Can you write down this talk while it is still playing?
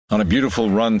On a beautiful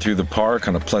run through the park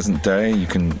on a pleasant day, you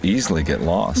can easily get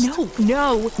lost.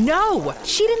 No!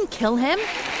 She didn't kill him.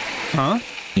 Huh?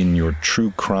 In your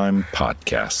true crime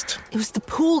podcast. It was the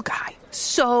pool guy.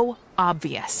 So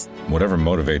obvious. Whatever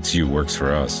motivates you works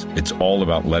for us. It's all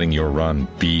about letting your run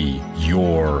be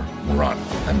your run.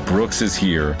 And Brooks is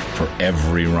here for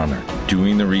every runner,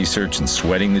 doing the research and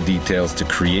sweating the details to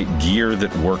create gear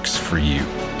that works for you.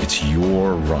 It's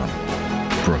your run.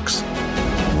 Brooks,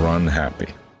 run happy.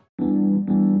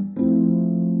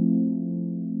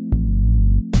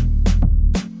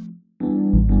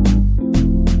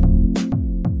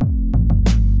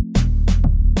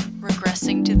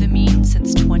 Regressing to the mean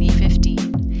since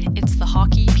 2015, it's the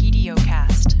Hockey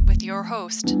PDOcast with your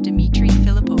host, Dmitry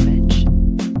Filipovich.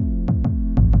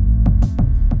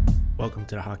 Welcome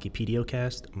to the Hockey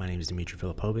PDOcast. My name is Dmitry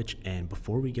Filipovich, and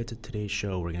before we get to today's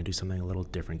show, we're going to do something a little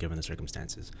different given the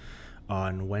circumstances.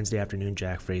 On Wednesday afternoon,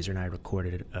 Jack Fraser and I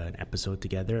recorded an episode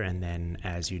together, and then,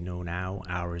 as you know now,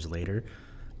 hours later,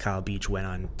 Kyle Beach went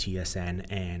on TSN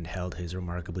and held his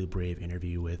remarkably brave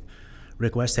interview with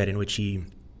Rick Westhead, in which he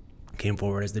came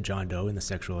forward as the John Doe in the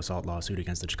sexual assault lawsuit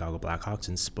against the Chicago Blackhawks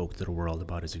and spoke to the world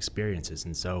about his experiences.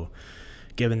 And so,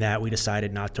 given that, we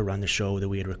decided not to run the show that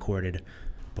we had recorded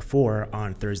before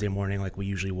on Thursday morning like we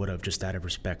usually would have, just out of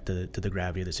respect to the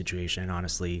gravity of the situation. And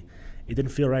honestly, it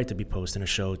didn't feel right to be posting a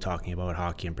show talking about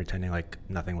hockey and pretending like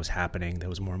nothing was happening that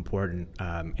was more important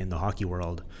in the hockey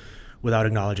world without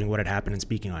acknowledging what had happened and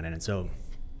speaking on it. And so,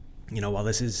 while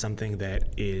this is something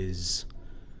that is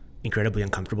incredibly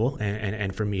uncomfortable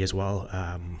and for me as well,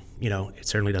 it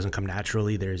certainly doesn't come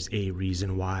naturally. There's a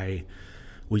reason why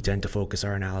we tend to focus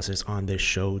our analysis on this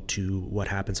show to what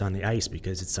happens on the ice,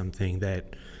 because it's something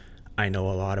that I know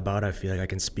a lot about. I feel like I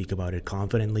can speak about it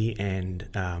confidently, and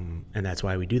that's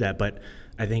why we do that. But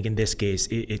I think in this case,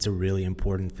 it's a really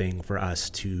important thing for us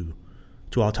to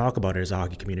all talk about it as a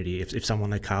hockey community. If someone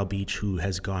like Kyle Beach, who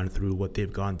has gone through what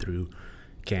they've gone through,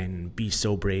 can be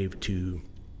so brave to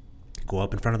go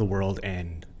up in front of the world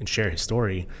and share his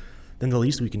story, then the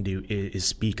least we can do is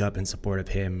speak up in support of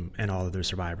him and all of their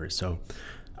survivors. So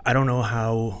I don't know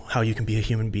how you can be a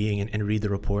human being and read the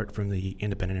report from the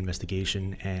independent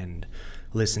investigation and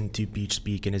listen to Beach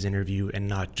speak in his interview and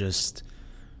not just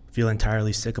feel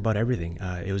entirely sick about everything.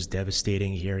 It was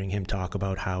devastating hearing him talk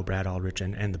about how Brad Aldrich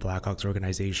and the Blackhawks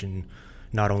organization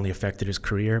not only affected his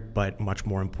career, but much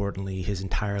more importantly, his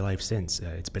entire life since.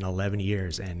 It's been 11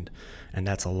 years, and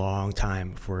that's a long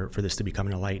time for this to be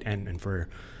coming to light and for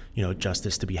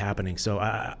justice to be happening. So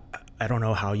I don't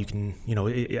know how you can,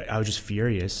 I was just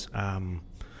furious, kind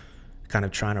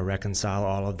of trying to reconcile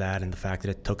all of that and the fact that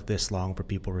it took this long for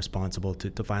people responsible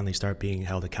to finally start being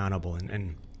held accountable.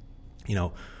 And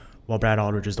while Brad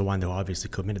Aldrich is the one that obviously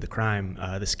committed the crime,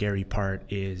 the scary part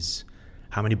is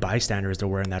how many bystanders there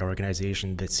were in that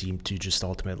organization that seemed to just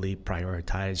ultimately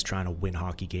prioritize trying to win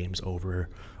hockey games over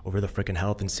the freaking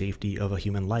health and safety of a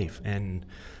human life. And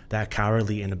that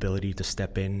cowardly inability to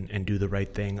step in and do the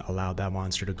right thing allowed that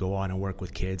monster to go on and work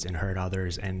with kids and hurt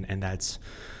others. And that's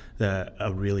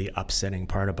a really upsetting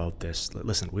part about this.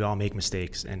 Listen, we all make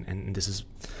mistakes, and this is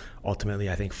ultimately,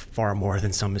 I think, far more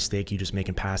than some mistake you just make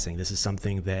in passing. This is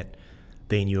something that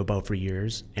they knew about for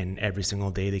years, and every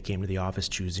single day they came to the office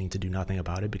choosing to do nothing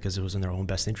about it because it was in their own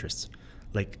best interests.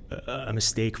 Like a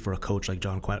mistake for a coach like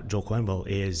Joel Quenneville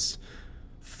is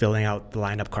filling out the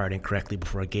lineup card incorrectly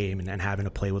before a game and having to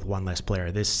play with one less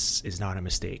player. This is not a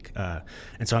mistake.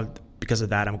 And so because of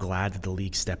that, I'm glad that the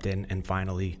league stepped in and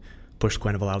finally pushed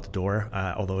Quenneville out the door,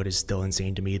 although it is still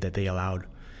insane to me that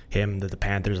the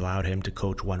Panthers allowed him to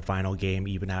coach one final game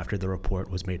even after the report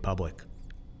was made public.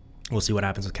 We'll see what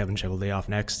happens with Kevin Cheveldayoff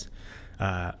next,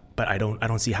 but I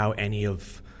don't see how any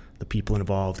of the people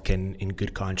involved can, in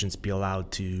good conscience, be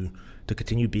allowed to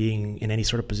continue being in any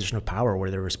sort of position of power where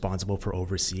they're responsible for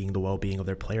overseeing the well-being of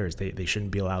their players. They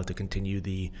shouldn't be allowed to continue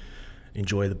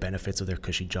enjoy the benefits of their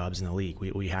cushy jobs in the league.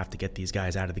 We have to get these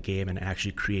guys out of the game and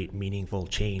actually create meaningful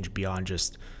change beyond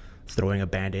just throwing a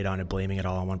Band-Aid on it, blaming it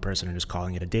all on one person, and just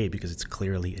calling it a day, because it's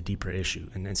clearly a deeper issue.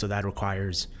 And so that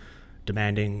requires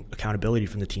demanding accountability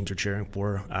from the teams we're cheering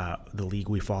for, the league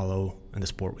we follow, and the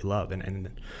sport we love. And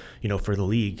for the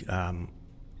league,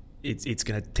 it's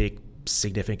going to take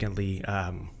significantly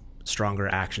stronger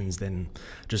actions than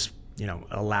just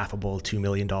a laughable $2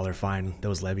 million fine that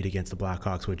was levied against the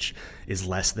Blackhawks, which is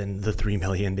less than the $3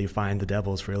 million they fined the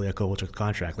Devils for Ilya Kovalchuk's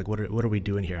contract. Like, what are we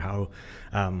doing here? How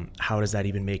does that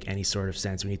even make any sort of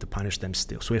sense? We need to punish them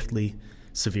swiftly,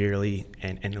 severely,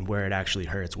 and where it actually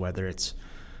hurts, whether it's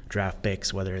draft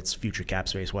picks, whether it's future cap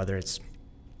space, whether it's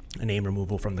a name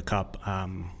removal from the cup.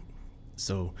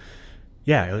 So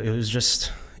yeah, it was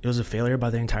just it was a failure by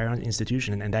the entire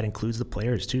institution, and that includes the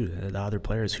players too, the other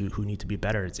players who need to be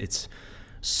better. It's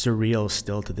surreal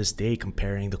still to this day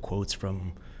comparing the quotes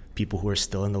from people who are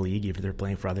still in the league, even if they're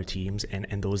playing for other teams,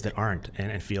 and those that aren't,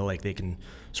 and feel like they can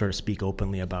sort of speak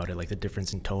openly about it. Like the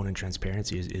difference in tone and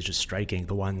transparency is just striking.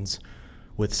 The ones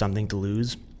with something to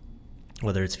lose,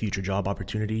 whether it's future job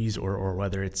opportunities or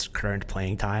whether it's current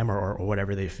playing time or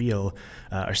whatever they feel,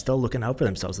 are still looking out for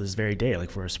themselves this very day. Like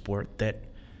for a sport that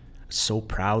so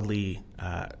proudly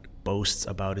boasts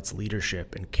about its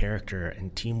leadership and character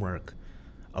and teamwork,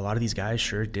 a lot of these guys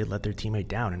sure did let their teammate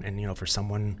down. And for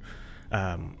someone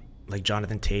like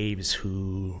Jonathan Toews,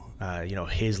 who,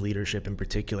 his leadership in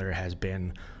particular has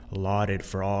been lauded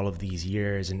for all of these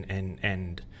years,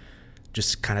 and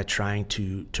just kind of trying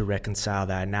to reconcile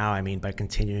that now. I mean, by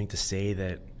continuing to say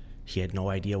that he had no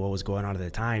idea what was going on at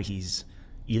the time, he's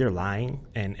either lying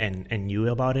and knew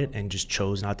about it and just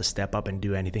chose not to step up and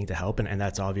do anything to help, and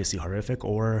that's obviously horrific,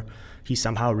 or he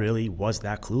somehow really was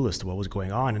that clueless to what was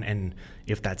going on, and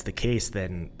if that's the case,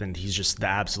 then he's just the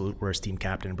absolute worst team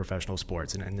captain in professional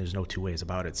sports, and there's no two ways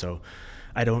about it. So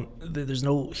there's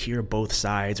no here both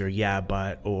sides, or yeah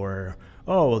but, or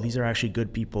oh well, these are actually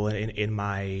good people in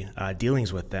my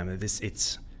dealings with them.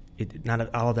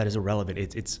 Not all of that is irrelevant.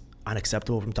 It's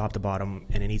unacceptable from top to bottom,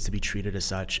 and it needs to be treated as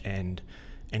such, and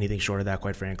anything short of that,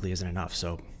 quite frankly, isn't enough.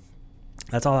 So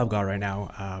that's all I've got right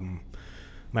now.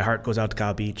 My heart goes out to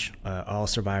Kyle Beach, all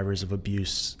survivors of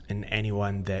abuse, and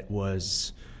anyone that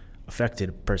was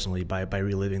affected personally by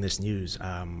reliving this news,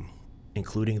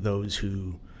 including those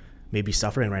who may be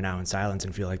suffering right now in silence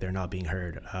and feel like they're not being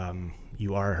heard.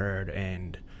 You are heard,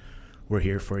 and we're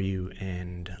here for you.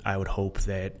 And I would hope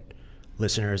that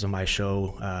listeners of my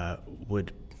show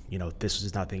would, this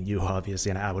is nothing new, obviously,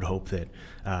 and I would hope that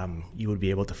you would be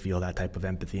able to feel that type of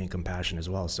empathy and compassion as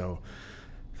well. So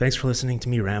thanks for listening to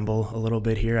me ramble a little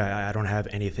bit here. I don't have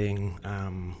anything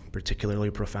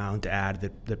particularly profound to add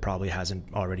that probably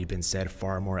hasn't already been said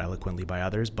far more eloquently by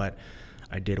others, but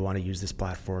I did want to use this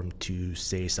platform to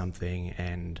say something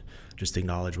and just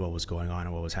acknowledge what was going on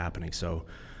and what was happening. So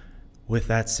with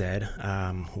that said,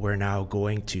 we're now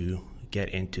going to get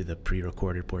into the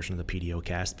pre-recorded portion of the PDO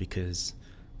cast, because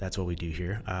that's what we do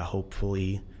here.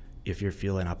 Hopefully, if you're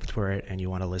feeling up for it and you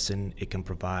want to listen, it can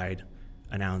provide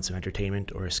an ounce of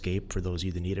entertainment or escape for those of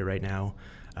you that need it right now.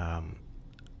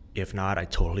 If not, I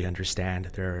totally understand.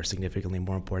 There are significantly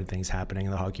more important things happening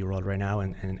in the hockey world right now,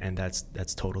 and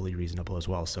that's totally reasonable as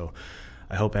well. So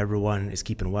I hope everyone is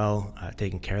keeping well,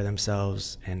 taking care of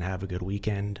themselves, and have a good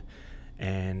weekend,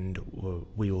 and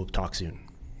we will talk soon.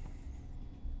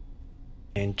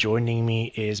 And joining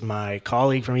me is my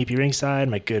colleague from EP Ringside,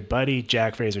 my good buddy,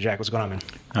 Jack Fraser. Jack, what's going on, man?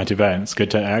 Not too bad. It's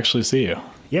good to actually see you.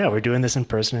 Yeah, we're doing this in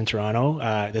person in Toronto.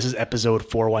 This is episode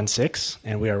 416,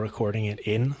 and we are recording it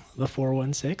in the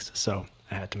 416. So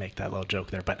I had to make that little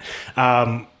joke there. But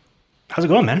how's it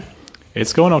going, man?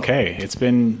 It's going okay. It's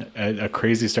been a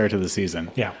crazy start to the season.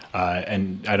 Yeah.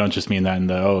 And I don't just mean that in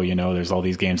there's all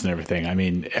these games and everything. I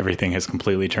mean, everything has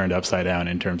completely turned upside down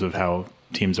in terms of how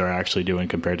teams are actually doing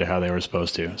compared to how they were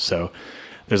supposed to. So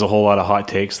there's a whole lot of hot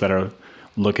takes that are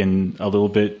looking a little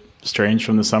bit strange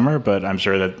from the summer, but I'm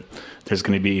sure that there's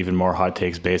going to be even more hot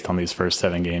takes based on these first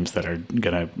 7 games that are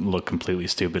going to look completely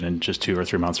stupid in just 2 or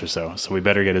 3 months or so. So we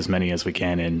better get as many as we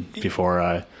can in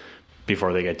before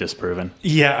they get disproven.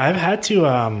 Yeah, I've had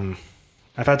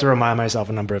to remind myself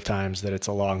a number of times that it's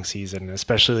a long season,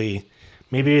 especially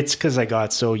maybe it's because I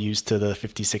got so used to the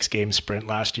 56 game sprint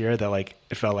last year that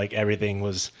it felt like everything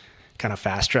was kind of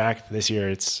fast tracked. This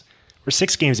year we're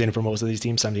 6 games in for most of these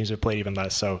teams. Some teams have played even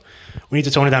less, so we need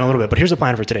to tone it down a little bit. But here's the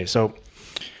plan for today. So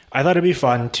I thought it'd be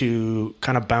fun to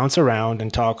kind of bounce around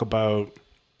and talk about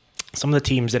some of the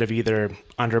teams that have either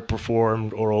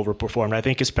underperformed or overperformed. I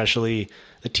think especially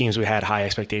the teams we had high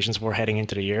expectations for heading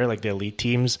into the year, like the elite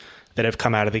teams that have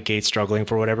come out of the gate struggling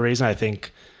for whatever reason. I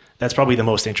think that's probably the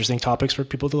most interesting topics for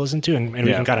people to listen to, and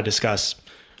we can kind of discuss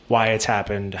why it's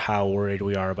happened, how worried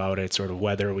we are about it, sort of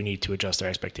whether we need to adjust our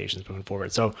expectations moving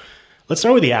forward. So let's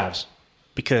start with the Avs,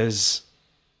 because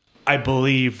I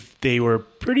believe they were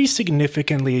pretty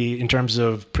significantly, in terms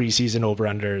of preseason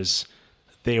over-unders,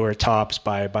 they were tops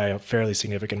by a fairly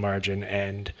significant margin,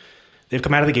 and they've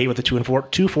come out of the gate with a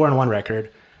 2-4-1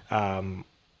 record,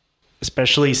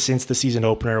 especially since the season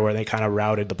opener where they kind of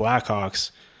routed the Blackhawks.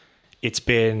 It's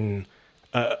been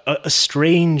a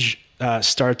strange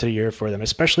start to the year for them,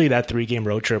 especially that 3-game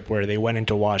road trip where they went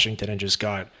into Washington and just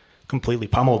got completely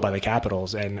pummeled by the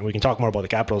Capitals. And we can talk more about the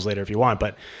Capitals later if you want,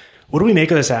 but what do we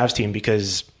make of this Avs team?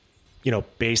 Because,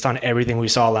 based on everything we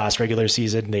saw last regular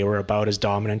season, they were about as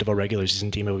dominant of a regular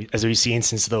season team as we've seen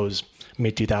since those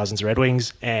mid-2000s Red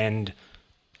Wings. And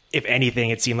if anything,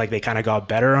 it seemed like they kind of got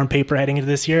better on paper heading into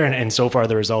this year. And so far,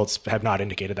 the results have not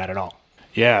indicated that at all.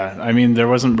 Yeah, I mean, there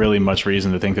wasn't really much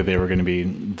reason to think that they were going to be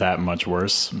that much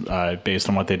worse based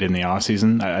on what they did in the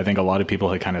offseason. I think a lot of people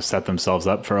had kind of set themselves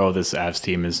up for, this Avs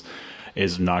team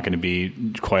is not going to be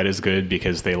quite as good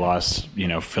because they lost,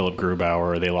 Philip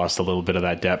Grubauer, or they lost a little bit of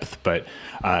that depth. But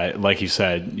like you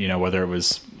said, whether it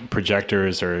was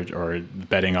projectors or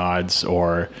betting odds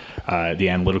or the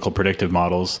analytical predictive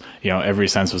models, every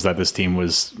sense was that this team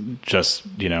was just,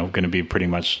 going to be pretty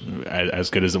much as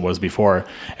good as it was before.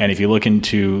 And if you look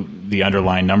into the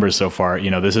underlying numbers so far,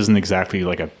 this isn't exactly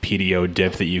like a PDO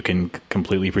dip that you can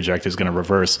completely project is going to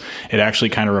reverse. It actually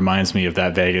kind of reminds me of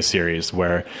that Vegas series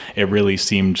where it really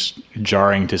seemed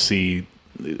jarring to see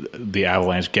the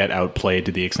Avalanche get outplayed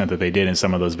to the extent that they did in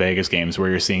some of those Vegas games where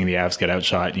you're seeing the Avs get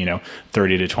outshot,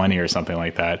 30-20 or something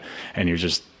like that. And you're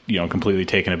just, completely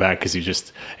taken aback because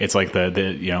it's like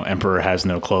the emperor has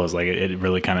no clothes. Like it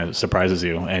really kind of surprises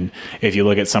you. And if you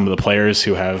look at some of the players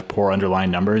who have poor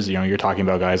underlying numbers, you're talking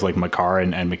about guys like Makar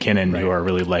and McKinnon, right, who are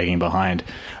really lagging behind,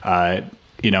 and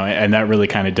that really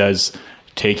kind of does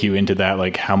take you into that,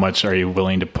 like how much are you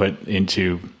willing to put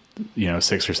into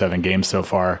 6 or 7 games so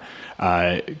far,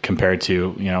 compared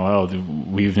to,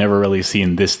 we've never really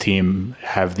seen this team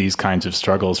have these kinds of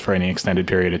struggles for any extended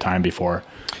period of time before.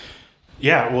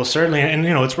 Yeah, well, certainly. And,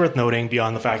 it's worth noting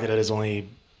beyond the fact that it is only,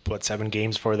 7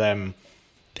 games for them,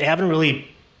 they haven't really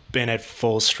been at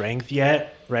full strength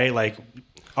yet, right? Like,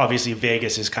 obviously,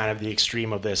 Vegas is kind of the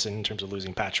extreme of this in terms of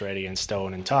losing Pacioretty and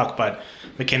Stone and Tuch, but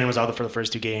McKinnon was out for the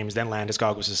first 2 games. Then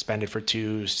Landeskog was suspended for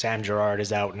 2. Sam Girard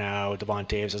is out now. Devon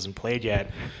Toews hasn't played yet.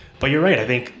 But you're right. I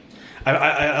think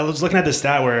I was looking at the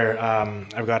stat where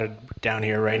I've got it down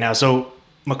here right now. So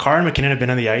Makar and McKinnon have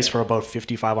been on the ice for about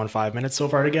 55 on 5 minutes so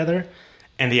far together.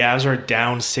 And the Avs are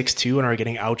down 6-2 and are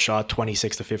getting outshot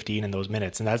 26-15 in those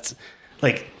minutes. And that's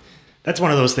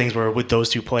one of those things where with those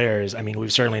 2 players, I mean,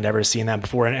 we've certainly never seen that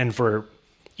before. And for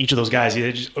each of those guys,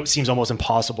 it just seems almost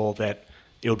impossible that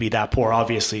it would be that poor.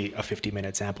 Obviously, a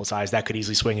 50-minute sample size, that could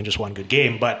easily swing in just one good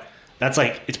game. But that's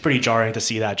it's pretty jarring to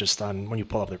see that just when you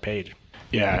pull up their page.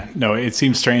 Yeah, no, it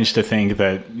seems strange to think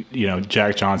that,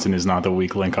 Jack Johnson is not the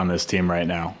weak link on this team right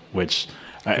now, which...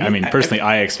 I mean, personally,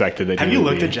 I expected that. Have you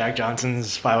looked at Jack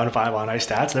Johnson's 5-on-5 on ice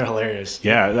stats? They're hilarious.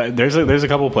 Yeah, there's a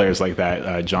couple of players like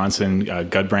that. Johnson,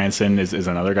 Gudbranson is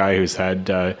another guy who's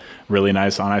had really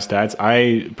nice on ice stats.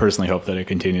 I personally hope that it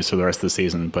continues for the rest of the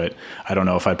season, but I don't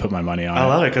know if I'd put my money on it. I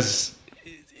love it because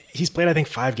he's played, I think,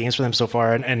 5 games for them so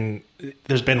far, and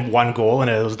there's been 1 goal, and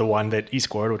it was the one that he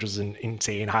scored, which was an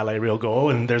insane highlight reel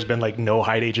goal, and there's been no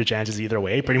high danger chances either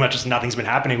way. Pretty much just nothing's been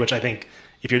happening, which I think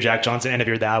if you're Jack Johnson and if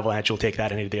you're the Avalanche, you'll take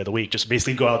that any day of the week. Just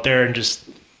basically go out there and just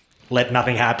let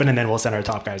nothing happen, and then we'll send our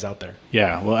top guys out there.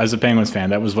 Yeah, well, as a Penguins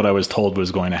fan, that was what I was told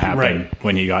was going to happen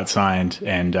when he got signed,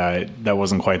 and that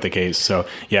wasn't quite the case. So,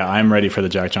 yeah, I'm ready for the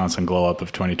Jack Johnson glow-up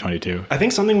of 2022. I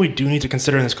think something we do need to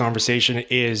consider in this conversation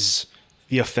is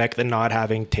the effect that not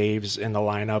having Toews in the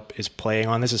lineup is playing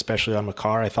on this, especially on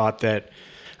Makar. I thought that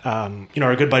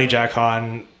our good buddy Jack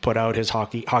Hahn put out his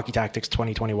Hockey Tactics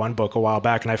 2021 book a while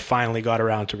back, and I finally got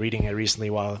around to reading it recently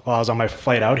while I was on my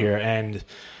flight out here. And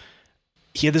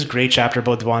he had this great chapter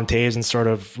about Devon Toews and sort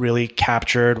of really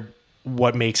captured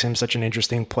what makes him such an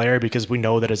interesting player, because we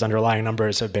know that his underlying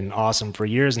numbers have been awesome for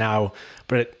years now.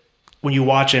 But when you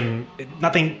watch him,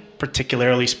 nothing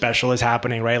particularly special is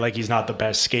happening, right? Like, he's not the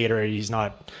best skater, he's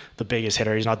not the biggest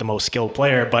hitter, he's not the most skilled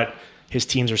player, but his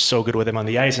teams are so good with him on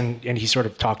the ice, and he sort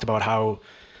of talked about how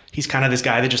he's kind of this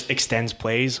guy that just extends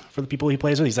plays for the people he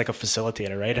plays with. He's like a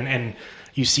facilitator, right? And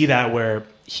you see that where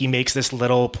he makes this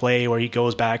little play where he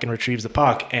goes back and retrieves the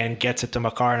puck and gets it to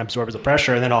Makar and absorbs the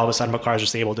pressure, and then all of a sudden Makar's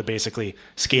just able to basically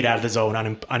skate out of the zone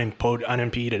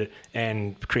unimpeded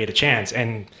and create a chance.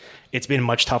 And it's been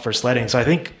much tougher sledding. So I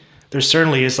think there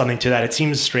certainly is something to that. It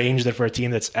seems strange that for a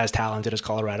team that's as talented as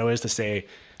Colorado is to say,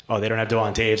 oh, they don't have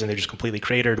Devon Toews and they're just completely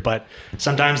cratered. But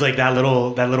sometimes like that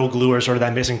little glue or sort of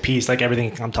that missing piece, like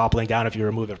everything come toppling down if you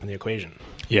remove it from the equation.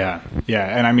 Yeah.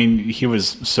 And I mean, he was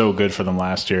so good for them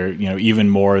last year, even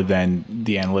more than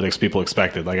the analytics people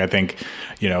expected. Like, I think,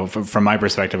 from my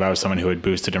perspective, I was someone who had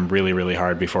boosted him really, really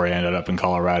hard before he ended up in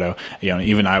Colorado.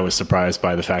 Even I was surprised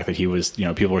by the fact that he was,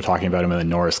 people were talking about him in the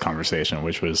Norris conversation,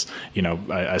 which was,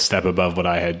 a step above what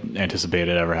I had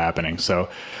anticipated ever happening. So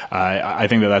I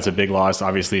think that that's a big loss.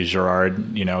 Obviously,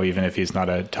 Girard, even if he's not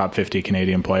a top 50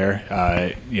 Canadian player,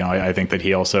 I think that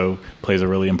he also plays a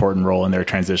really important role in their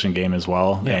transition game as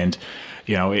well. Yeah. And,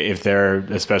 if they're,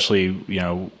 especially,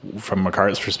 from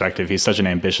Makar's perspective, he's such an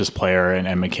ambitious player, and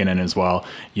McKinnon as well,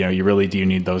 you really do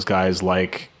need those guys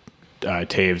like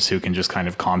Taves, who can just kind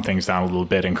of calm things down a little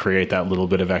bit and create that little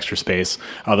bit of extra space.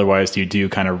 Otherwise, you do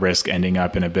kind of risk ending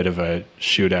up in a bit of a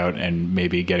shootout and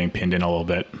maybe getting pinned in a little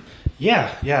bit.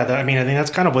 Yeah. I think that's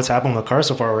kind of what's happened with Makar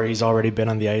so far, where he's already been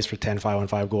on the ice for 10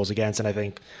 5-on-5 goals against, and I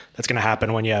think that's going to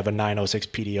happen when you have a 906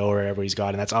 PDO or whatever he's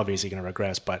got, and that's obviously going to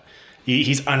regress, but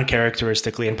he's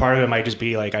uncharacteristically, and part of it might just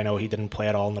be like, I know he didn't play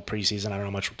at all in the preseason, I don't know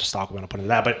how much stock we're going to put into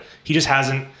that, but he just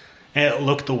hasn't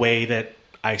looked the way that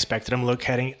I expected him to look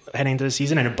heading into the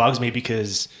season, and it bugs me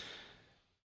because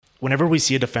whenever we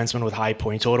see a defenseman with high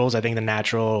point totals, I think the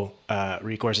natural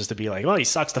recourse is to be like, well, he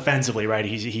sucks defensively, right?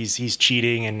 He's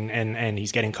cheating and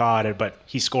he's getting caught, but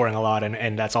he's scoring a lot,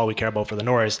 and that's all we care about for the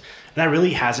Norris. And that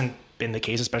really hasn't been the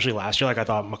case, especially last year. Like, I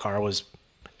thought Makar was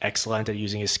excellent at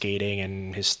using his skating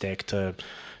and his stick to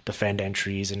defend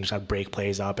entries and just have break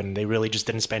plays up, and they really just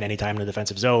didn't spend any time in the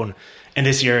defensive zone. And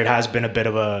this year it has been a bit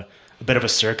of a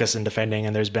circus in defending,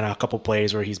 and there's been a couple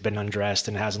plays where he's been undressed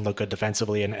and hasn't looked good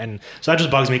defensively, and so that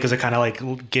just bugs me because it kind of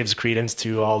like gives credence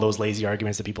to all those lazy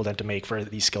arguments that people tend to make for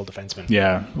these skilled defensemen.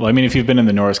 Yeah, well, I mean, if you've been in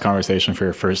the Norris conversation for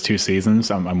your first 2 seasons,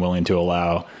 I'm willing to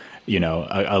allow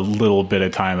a little bit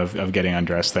of time of getting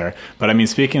undressed there. But I mean,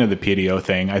 speaking of the PDO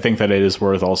thing, I think that it is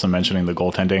worth also mentioning the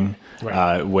goaltending,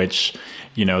 right. Which,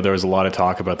 there was a lot of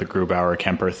talk about the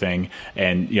Grubauer-Kemper thing.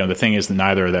 And, the thing is that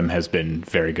neither of them has been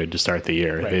very good to start the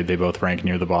year. Right. They both rank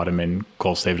near the bottom in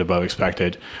goals saved above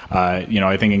expected.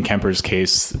 I think in Kemper's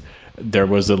case, there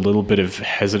was a little bit of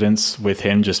hesitance with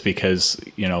him just because,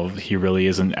 he really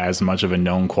isn't as much of a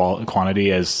known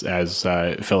quantity as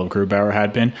Philip Grubauer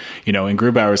had been. In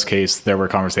Grubauer's case, there were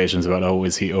conversations about,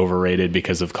 is he overrated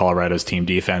because of Colorado's team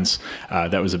defense?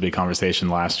 That was a big conversation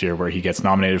last year where he gets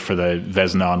nominated for the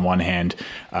Vezina on one hand.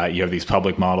 You have these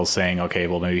public models saying, okay,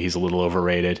 well, maybe he's a little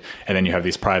overrated. And then you have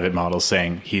these private models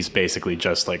saying he's basically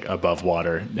just like above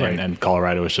water. Right. And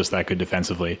Colorado is just that good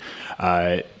defensively.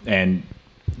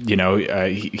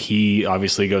 He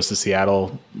obviously goes to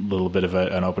Seattle, a little bit of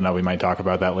an open up. We might talk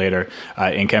about that later.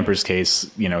 In Kemper's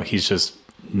case, he's just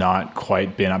not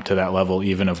quite been up to that level,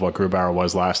 even of what Grubauer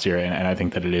was last year. And I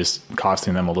think that it is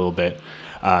costing them a little bit.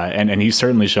 And he's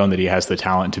certainly shown that he has the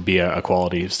talent to be a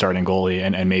quality starting goalie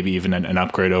and maybe even an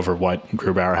upgrade over what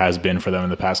Grubauer has been for them in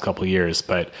the past couple of years.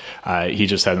 But he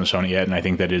just hasn't shown it yet. And I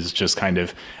think that is just kind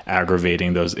of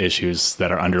aggravating those issues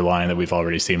that are underlying that we've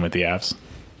already seen with the Avs.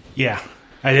 Yeah.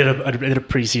 I did a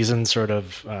preseason sort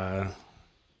of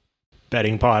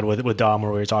betting pod with Dom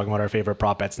where we were talking about our favorite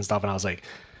prop bets and stuff, and I was like,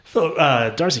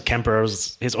 Darcy Kemper,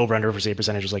 his over-under for save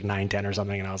percentage was like 9-10 or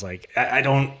something, and I was like, I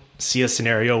don't see a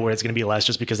scenario where it's going to be less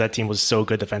just because that team was so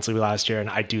good defensively last year, and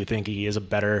I do think he is a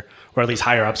better, or at least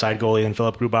higher upside goalie than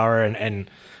Philip Grubauer,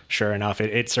 and sure enough,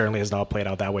 it certainly has not played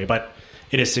out that way, but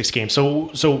it is 6 games.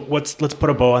 So let's put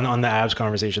a bow on the Avs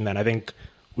conversation then. I think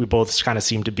we both kind of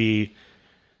seem to be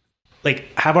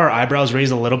have our eyebrows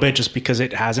raised a little bit just because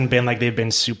it hasn't been like they've been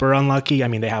super unlucky. I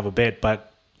mean, they have a bit,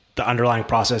 but the underlying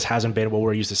process hasn't been what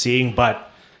we're used to seeing.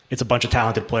 But it's a bunch of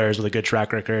talented players with a good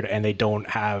track record, and they don't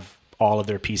have all of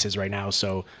their pieces right now.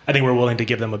 So I think we're willing to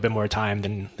give them a bit more time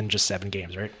than just 7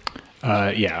 games, right?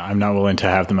 Yeah, I'm not willing to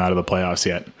have them out of the playoffs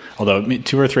yet. Although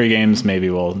 2 or 3 games, maybe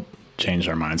we'll change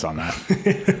our minds on that.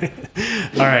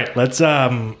 All right,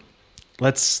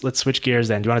 let's switch gears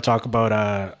then. Do you want to talk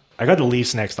about I got the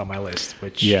Leafs next on my list,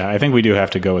 which I think we do have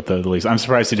to go with the Leafs. I'm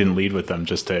surprised he didn't lead with them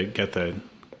just to get the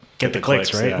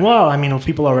clicks, right? Yeah. Well, I mean, if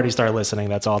people already start listening,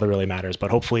 that's all that really matters.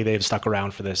 But hopefully, they've stuck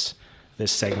around for this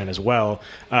segment as well.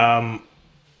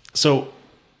 So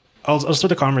I'll start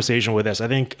the conversation with this. I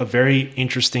think a very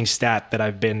interesting stat that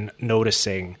I've been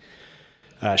noticing.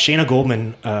 Shayna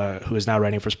Goldman, who is now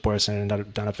writing for Sportsnet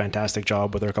and done a fantastic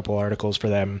job with her, a couple of articles for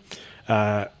them,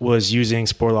 was using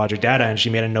Sportlogic data, and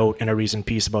she made a note in a recent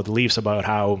piece about the Leafs about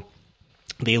how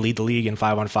they lead the league in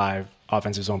 5-on-5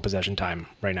 offensive zone possession time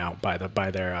right now by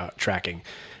their tracking.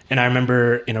 And I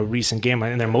remember in a recent game,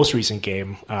 in their most recent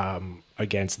game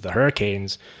against the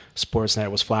Hurricanes,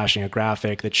 Sportsnet was flashing a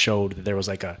graphic that showed that there was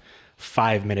like a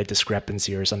 5-minute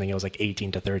discrepancy or something. It was like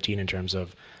 18-13 in terms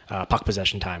of puck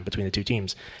possession time between the two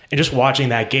teams. And just watching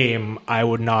that game, I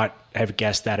would not have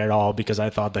guessed that at all because I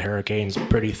thought the Hurricanes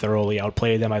pretty thoroughly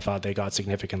outplayed them. I thought they got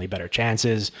significantly better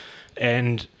chances.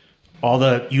 And all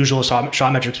the usual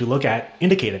shot metrics we look at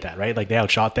indicated that, right? Like they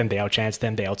outshot them, they outchanced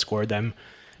them, they outscored them.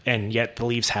 And yet the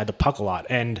Leafs had the puck a lot.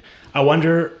 And I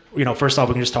wonder, first off,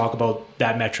 we can just talk about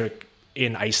that metric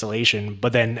in isolation,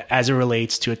 but then as it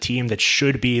relates to a team that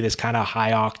should be this kind of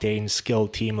high octane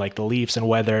skilled team like the Leafs, and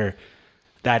whether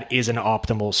that is an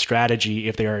optimal strategy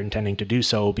if they are intending to do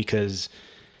so, because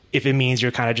if it means you're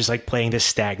kind of just like playing this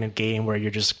stagnant game where you're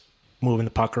just moving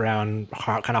the puck around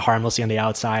kind of harmlessly on the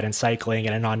outside and cycling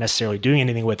and not necessarily doing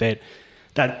anything with it,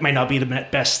 that might not be the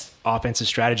best offensive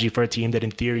strategy for a team that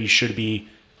in theory should be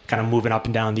kind of moving up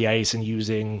and down the ice and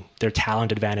using their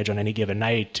talent advantage on any given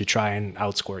night to try and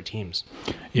outscore teams.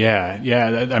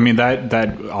 Yeah. I mean, that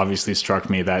obviously struck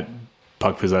me, that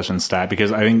puck possession stat,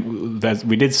 because I think that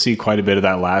we did see quite a bit of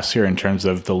that last year in terms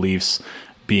of the Leafs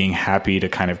being happy to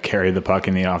kind of carry the puck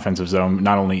in the offensive zone,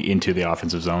 not only into the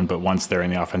offensive zone, but once they're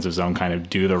in the offensive zone, kind of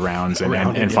do the rounds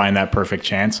and find that perfect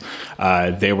chance.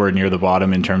 They were near the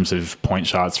bottom in terms of point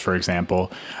shots, for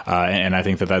example. And I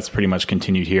think that's pretty much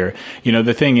continued here.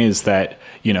 The thing is that,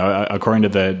 according to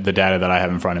the data that I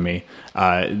have in front of me,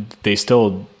 they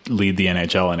still lead the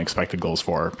NHL in expected goals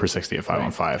for per 60 at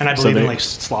 5-on-5. And I believe in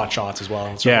slot shots as well.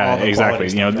 And yeah, exactly.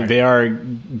 They are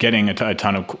getting a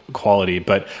ton of quality,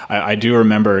 but I do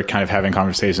remember kind of having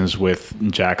conversations with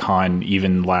Jack Hahn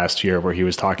even last year where he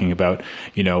was talking about,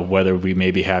 whether we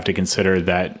maybe have to consider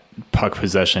that puck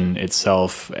possession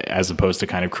itself, as opposed to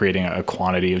kind of creating a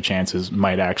quantity of chances,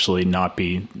 might actually not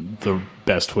be the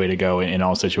best way to go in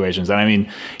all situations. And I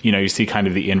mean, you see kind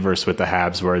of the inverse with the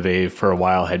Habs, where they for a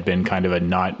while had been kind of a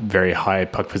not very high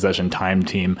puck possession time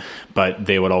team, but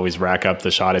they would always rack up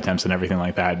the shot attempts and everything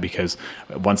like that, because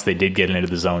once they did get into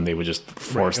the zone, they would just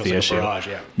force the issue. Barrage,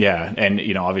 yeah.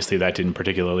 And obviously that didn't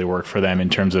particularly work for them in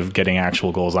terms of getting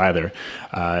actual goals either.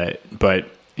 But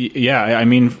yeah, I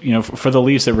mean, for the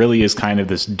Leafs, it really is kind of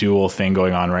this dual thing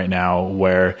going on right now,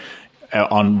 where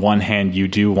on one hand, you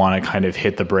do want to kind of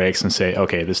hit the brakes and say,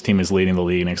 okay, this team is leading the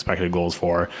league in expected goals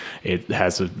for. It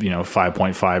has a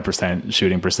 5.5%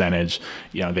 shooting percentage.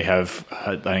 They have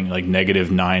I think like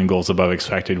 -9 goals above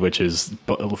expected, which is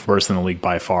worse than the league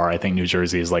by far. I think New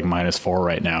Jersey is like -4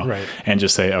 right now. Right. And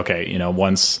just say, okay,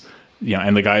 once.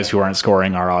 And the guys who aren't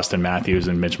scoring are Austin Matthews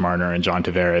and Mitch Marner and John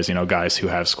Tavares. Guys who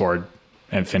have scored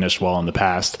and finished well in the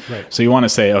past. Right. So you want to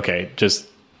say, okay, just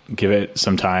give it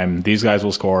some time. These guys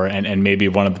will score. And maybe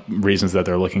one of the reasons that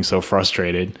they're looking so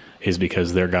frustrated is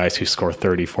because they're guys who score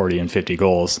 30, 40, and 50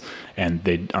 goals, and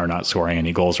they are not scoring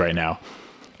any goals right now.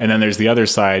 And then there's the other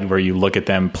side where you look at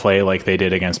them play like they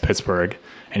did against Pittsburgh,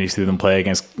 and you see them play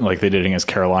like they did against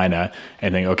Carolina,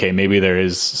 and think, okay, maybe there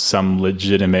is some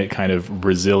legitimate kind of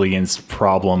resilience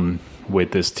problem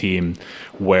with this team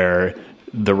where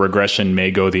the regression may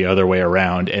go the other way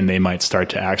around, and they might start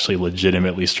to actually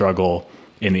legitimately struggle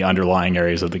in the underlying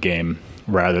areas of the game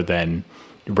rather than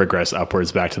regress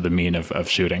upwards back to the mean of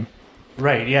shooting.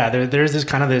 Right. Yeah. There's this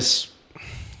kind of this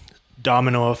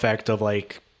domino effect of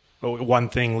like one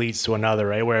thing leads to another,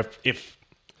 right? Where if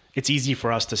it's easy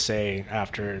for us to say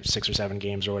after 6 or 7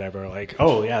 games or whatever, like,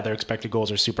 oh yeah, their expected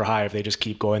goals are super high. If they just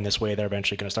keep going this way, they're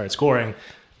eventually going to start scoring.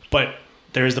 But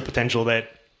there is the potential that,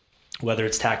 whether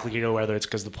it's tactically or whether it's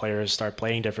because the players start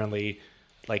playing differently,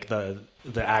 like the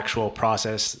actual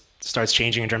process starts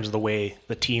changing in terms of the way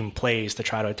the team plays to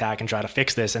try to attack and try to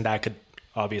fix this, and that could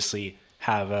obviously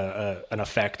have an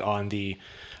effect on the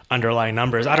underlying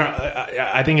numbers.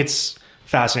 I think it's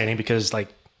fascinating because, like,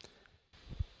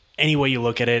 any way you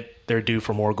look at it, they're due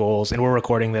for more goals, and we're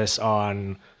recording this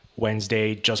on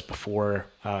Wednesday just before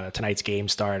tonight's game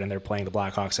start, and they're playing the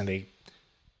Blackhawks, and they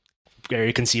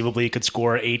very conceivably could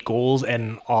score 8 goals,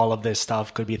 and all of this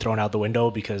stuff could be thrown out the window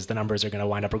because the numbers are going to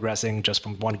wind up regressing just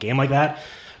from one game like that.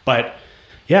 But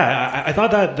yeah, I thought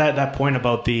that point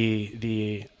about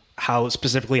the how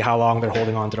long they're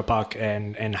holding on to the puck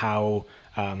and how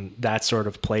that sort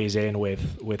of plays in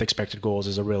with expected goals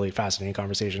is a really fascinating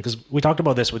conversation, because we talked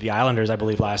about this with the Islanders, I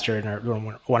believe, last year in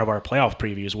one of our playoff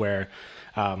previews, where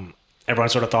everyone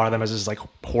sort of thought of them as this like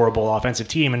horrible offensive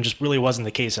team, and just really wasn't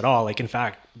the case at all. Like, in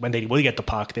fact, when they would get the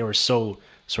puck, they were so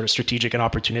sort of strategic and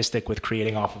opportunistic with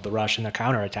creating off of the rush and the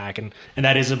counterattack. And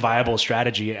that is a viable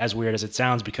strategy, as weird as it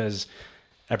sounds, because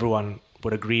everyone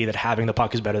would agree that having the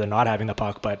puck is better than not having the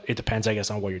puck, but it depends, I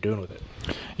guess, on what you're doing with it.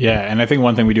 Yeah, and I think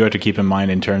one thing we do have to keep in mind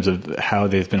in terms of how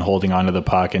they've been holding on to the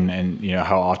puck and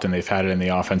how often they've had it in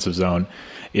the offensive zone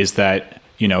is that,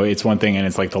 it's one thing, and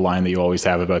it's like the line that you always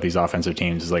have about these offensive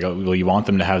teams is like, well, you want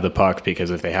them to have the puck because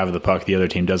if they have the puck, the other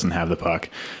team doesn't have the puck.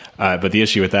 But the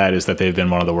issue with that is that they've been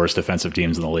one of the worst defensive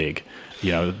teams in the league.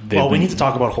 We need to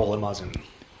talk about Hole and Muzzin.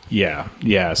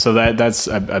 Yeah. So that's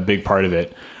a big part of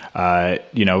it.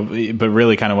 But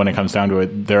really kind of when it comes down to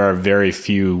it, there are very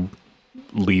few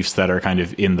Leafs that are kind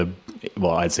of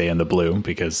I'd say in the blue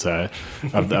because of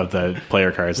the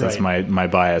player cards. That's right. my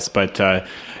bias. But,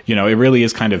 it really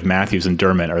is kind of Matthews and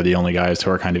Dermott are the only guys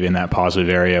who are kind of in that positive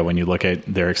area when you look at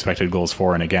their expected goals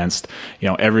for and against.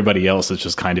 Everybody else is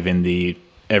just kind of in the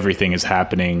everything is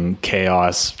happening,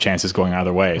 chaos, chances going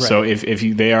either way. Right. So if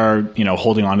they are,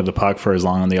 holding onto the puck for as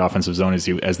long in the offensive zone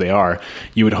as they are,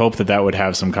 you would hope that would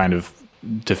have some kind of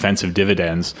defensive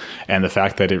dividends. And the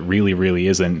fact that it really, really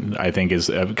isn't, I think, is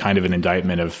a kind of an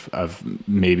indictment of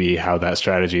maybe how that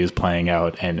strategy is playing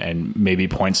out, and maybe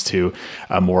points to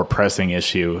a more pressing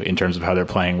issue in terms of how they're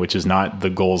playing, which is not the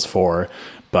goals for,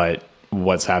 but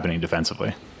what's happening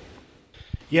defensively.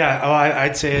 Yeah,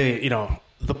 I'd say,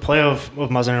 the play of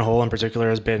Muzzin and Hull in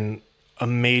particular has been a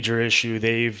major issue.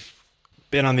 They've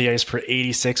been on the ice for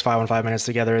 86 5-on-5 minutes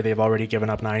together. They've already given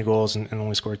up 9 goals and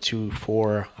only scored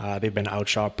 2-4. They've been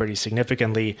outshot pretty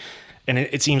significantly. And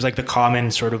it seems like the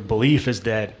common sort of belief is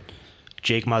that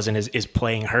Jake Muzzin is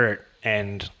playing hurt.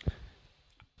 And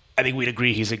I think we'd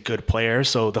agree he's a good player.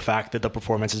 So the fact that the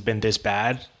performance has been this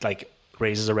bad,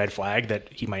 raises a red flag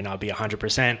that he might not be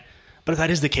 100%. But if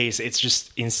that is the case, it's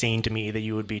just insane to me that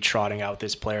you would be trotting out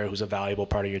this player who's a valuable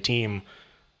part of your team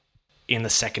in the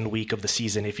second week of the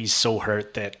season if he's so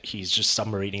hurt that he's just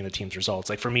submarining the team's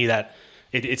results. For me, that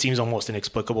it seems almost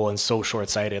inexplicable and so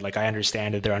short-sighted. I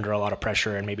understand that they're under a lot of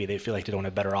pressure and maybe they feel like they don't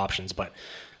have better options, but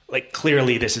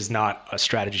clearly this is not a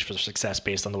strategy for success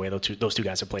based on the way those two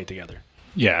guys have played together.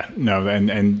 Yeah, no,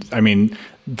 and I mean,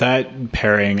 that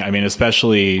pairing,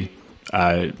 especially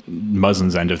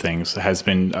Muzzin's end of things has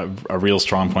been a real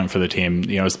strong point for the team,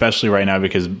 especially right now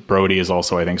because Brodie is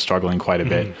also, I think, struggling quite a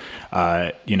bit.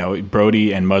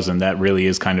 Brodie and Muzzin, that really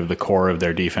is kind of the core of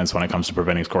their defense when it comes to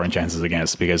preventing scoring chances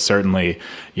against, because certainly,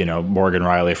 Morgan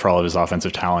Rielly, for all of his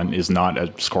offensive talent, is not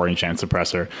a scoring chance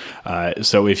suppressor.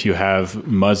 So if you have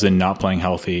Muzzin not playing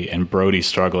healthy and Brodie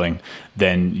struggling,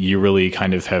 then you really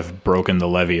kind of have broken the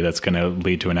levee that's going to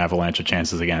lead to an avalanche of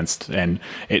chances against. And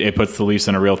it puts the Leafs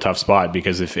in a real tough spot,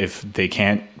 because if they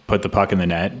can't put the puck in the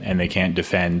net and they can't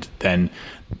defend, then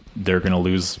they're going to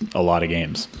lose a lot of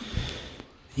games.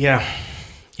 Yeah.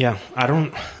 I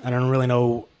don't really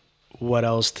know what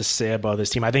else to say about this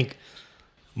team. I think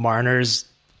Marner's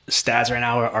stats right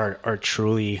now are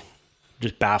truly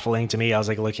just baffling to me. I was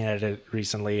looking at it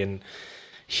recently, and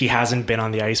he hasn't been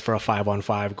on the ice for a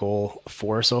 5-on-5 goal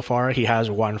for so far. He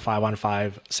has 1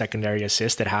 5-on-5 secondary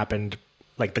assist that happened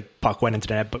the puck went into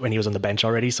the net, but when he was on the bench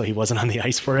already, so he wasn't on the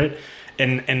ice for it.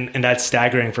 And that's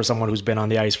staggering for someone who's been on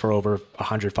the ice for over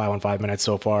 100 5-on-5 minutes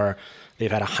so far.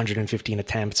 They've had 115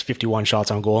 attempts, 51 shots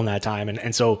on goal in that time.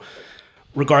 And so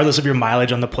regardless of your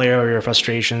mileage on the player or your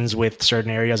frustrations with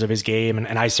certain areas of his game,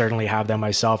 and I certainly have them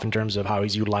myself in terms of how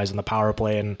he's utilized in the power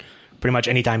play, and pretty much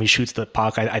anytime he shoots the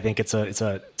puck, I think it's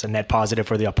a net positive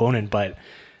for the opponent, but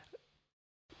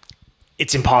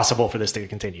it's impossible for this to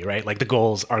continue, right? The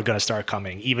goals are going to start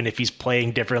coming, even if he's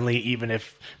playing differently, even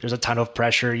if there's a ton of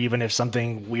pressure, even if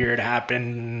something weird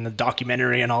happened in the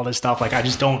documentary and all this stuff.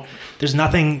 There's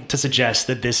nothing to suggest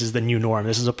that this is the new norm.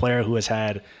 This is a player who has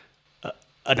had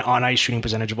an on-ice shooting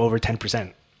percentage of over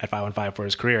 10% at 5-on-5 for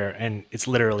his career, and it's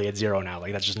literally at 0 now.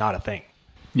 That's just not a thing.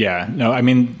 Yeah, no,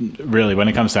 really, when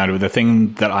it comes down to it, the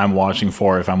thing that I'm watching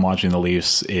for if I'm watching the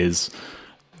Leafs is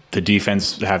the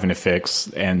defense having to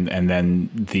fix, and then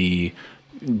the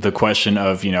question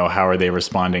of, how are they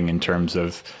responding in terms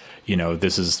of,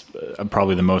 this is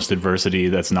probably the most adversity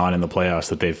that's not in the playoffs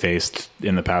that they've faced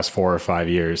in the past 4 or 5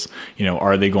 years.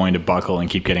 Are they going to buckle and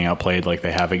keep getting outplayed like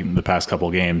they have in the past couple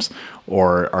of games,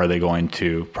 or are they going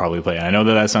to probably play? And I know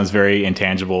that sounds very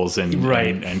intangibles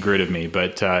and grid of me,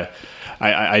 but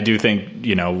I do think,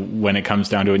 when it comes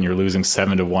down to it and you're losing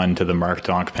 7-1 to the Mark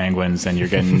Donk Penguins and you're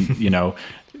getting,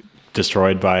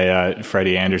 destroyed by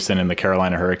Freddie Anderson and the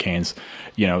Carolina Hurricanes,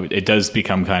 it does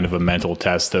become kind of a mental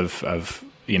test of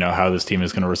how this team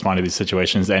is going to respond to these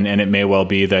situations. And it may well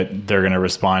be that they're going to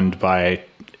respond by,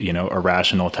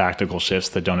 irrational tactical shifts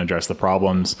that don't address the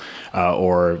problems,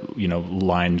 or,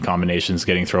 line combinations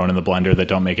getting thrown in the blender that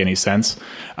don't make any sense.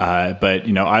 But,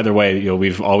 either way,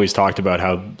 we've always talked about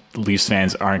how Leafs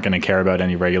fans aren't going to care about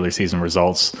any regular season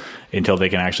results until they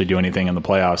can actually do anything in the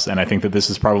playoffs. And I think that this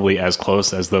is probably as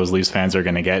close as those Leafs fans are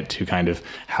going to get to kind of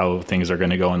how things are going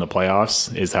to go in the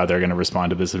playoffs, is how they're going to respond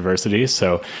to this adversity.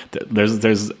 So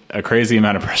there's a crazy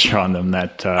amount of pressure on them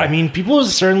that... people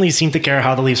certainly seem to care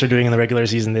how the Leafs are doing in the regular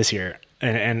season this year.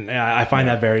 And I find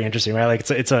that very interesting,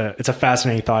 right? It's a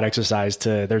fascinating thought exercise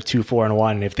to they're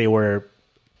 2-4-1. If they were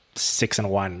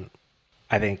 6-1,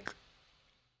 I think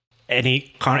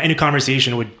any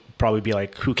conversation would probably be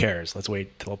who cares? Let's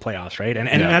wait till the playoffs, right? And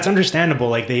that's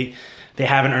understandable. They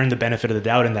haven't earned the benefit of the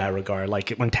doubt in that regard.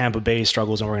 When Tampa Bay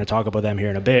struggles, and we're going to talk about them here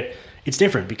in a bit, it's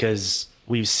different because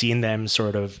we've seen them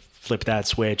sort of flip that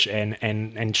switch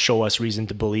and show us reason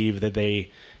to believe that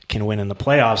they can win in the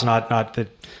playoffs. Not that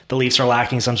the Leafs are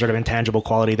lacking some sort of intangible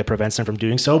quality that prevents them from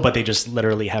doing so, but they just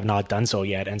literally have not done so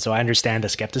yet. And so I understand the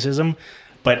skepticism,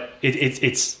 but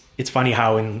it's funny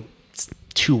how in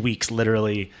 2 weeks,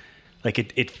 literally, like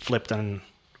it flipped on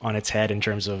its head in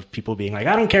terms of people being like,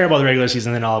 I don't care about the regular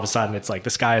season. And then all of a sudden it's like the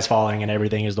sky is falling and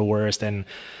everything is the worst. And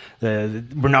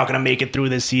we're not going to make it through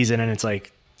this season. And it's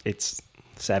like, it's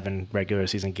 7 regular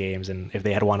season games, and if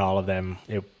they had won all of them,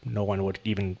 no one would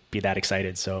even be that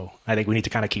excited. So I think we need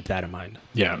to kind of keep that in mind.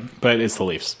 Yeah, but it's the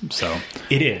Leafs, so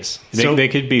it is. They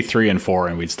could be 3-4,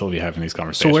 and we'd still be having these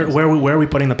conversations. So where are we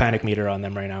putting the panic meter on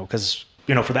them right now? Because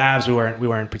for the Avs, we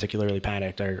weren't particularly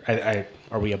panicked. Are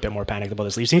we a bit more panicked about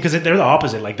this Leafs team? Because they're the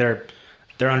opposite. Like their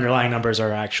underlying numbers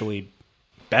are actually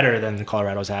better than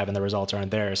Colorado's have, and the results aren't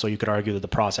there. So you could argue that the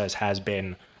process has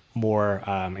been more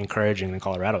encouraging than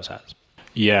Colorado's has.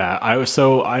 Yeah,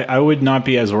 I would not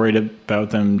be as worried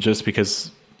about them just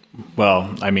because,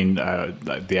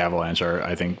 the Avalanche are,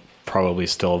 I think, probably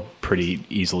still pretty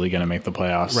easily going to make the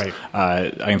playoffs. Right.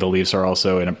 I think the Leafs are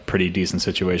also in a pretty decent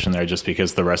situation there just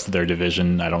because the rest of their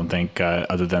division, I don't think,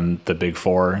 other than the Big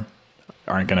Four,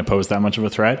 aren't going to pose that much of a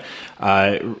threat.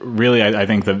 Really, I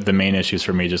think the main issues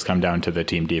for me just come down to the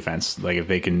team defense. Like if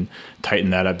they can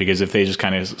tighten that up, because if they just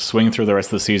kind of swing through the rest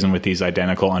of the season with these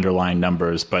identical underlying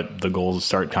numbers, but the goals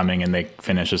start coming and they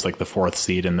finish as like the 4th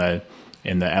seed in the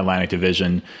Atlantic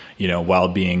Division, while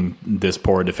being this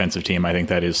poor defensive team, I think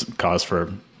that is cause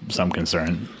for some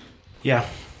concern. Yeah,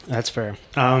 that's fair.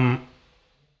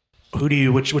 Which team do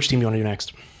you want to do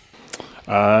next?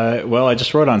 I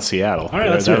just wrote on Seattle. All right,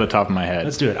 let's do it. At the top of my head.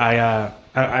 Let's do it.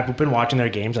 I've been watching their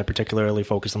games. I particularly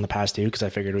focused on the past 2 because I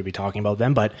figured we'd be talking about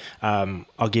them. But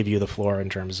I'll give you the floor in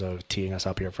terms of teeing us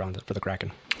up here for the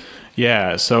Kraken.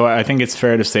 Yeah, so I think it's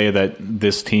fair to say that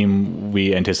this team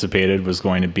we anticipated was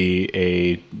going to be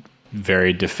a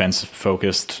very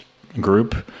defense-focused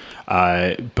group,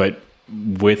 but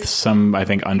with some, I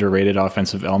think, underrated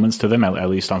offensive elements to them, at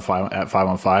least at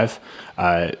 5-on-5.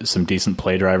 Some decent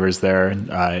play drivers there,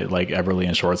 like Eberle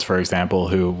and Schwartz, for example,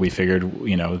 who we figured,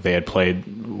 they had played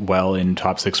well in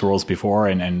top 6 roles before,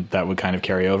 and that would kind of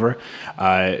carry over.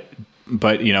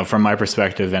 But, from my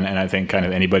perspective, and I think kind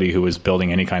of anybody who was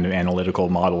building any kind of analytical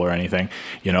model or anything,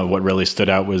 what really stood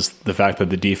out was the fact that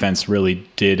the defense really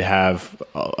did have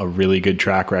a really good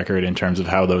track record in terms of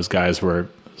how those guys were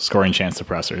scoring chance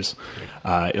suppressors.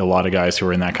 A lot of guys who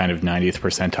were in that kind of 90th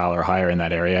percentile or higher in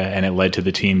that area, and it led to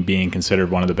the team being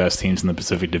considered one of the best teams in the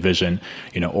Pacific Division,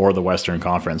 or the Western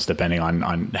Conference, depending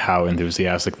on how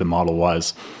enthusiastic the model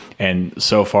was. And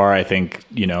so far, I think,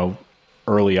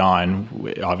 early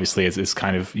on, obviously it's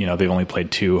kind of, they've only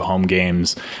played 2 home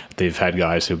games. They've had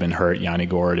guys who've been hurt, Yanni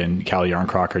Gourde and Calle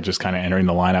Jarnkrok are just kind of entering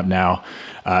the lineup now.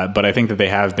 But I think that they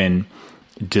have been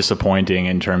disappointing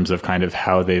in terms of kind of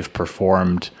how they've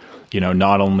performed,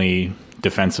 not only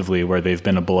defensively where they've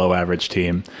been a below average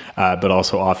team, but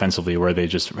also offensively where they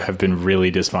just have been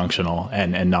really dysfunctional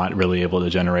and not really able to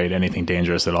generate anything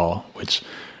dangerous at all, which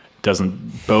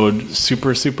doesn't bode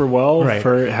super, super well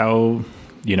for how,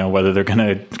 whether they're going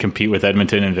to compete with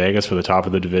Edmonton and Vegas for the top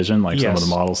of the division, like some of the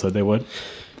models said they would.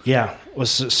 Yeah, well,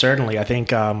 certainly. I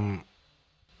think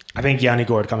Yanni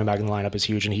Gourde coming back in the lineup is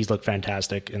huge, and he's looked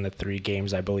fantastic in the 3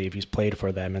 games I believe he's played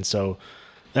for them, and so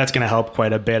that's going to help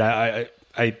quite a bit. I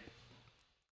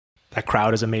that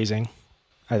crowd is amazing.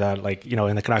 I thought,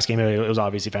 in the Canucks game, it was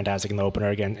obviously fantastic in the opener.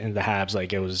 Again, in the Habs,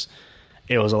 it was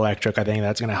electric. I think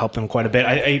that's going to help them quite a bit.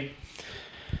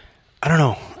 I don't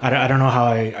know. I don't know how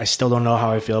I still don't know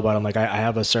how I feel about them. I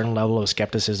have a certain level of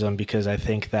skepticism because I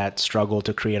think that struggle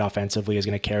to create offensively is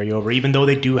going to carry over, even though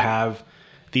they do have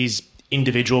these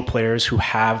individual players who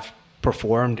have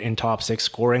performed in top 6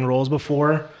 scoring roles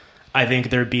before. I think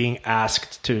they're being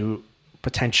asked to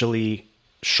potentially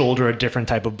shoulder a different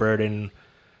type of burden.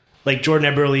 Like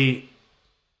Jordan Eberle,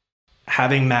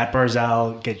 having Matt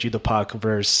Barzal get you the puck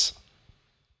versus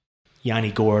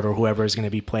Yanni Gourde or whoever is going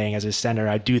to be playing as his center,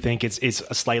 I do think it's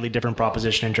a slightly different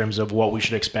proposition in terms of what we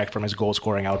should expect from his goal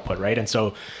scoring output, right? And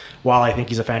so while I think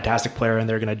he's a fantastic player and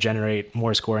they're going to generate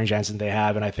more scoring chances than they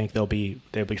have, and I think they'll be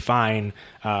fine,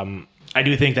 I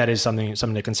do think that is something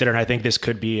to consider, and I think this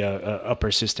could be a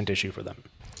persistent issue for them.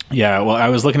 Yeah, well, I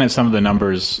was looking at some of the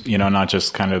numbers, not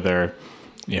just kind of their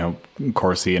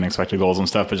Corsi and expected goals and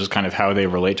stuff, but just kind of how they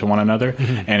relate to one another.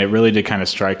 Mm-hmm. And it really did kind of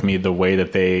strike me the way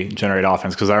that they generate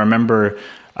offense. Because I remember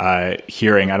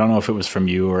hearing, I don't know if it was from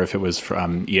you or if it was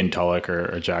from Ian Tulloch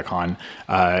or Jack Hahn,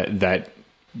 that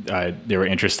they were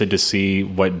interested to see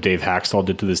what Dave Haxtell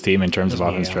did to this team in terms of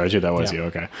offense strategy. That was you,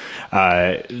 okay.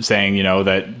 Saying, you know,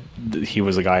 that he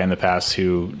was a guy in the past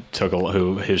who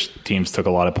his teams took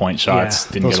a lot of point shots,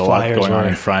 didn't get a lot going on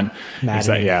in front.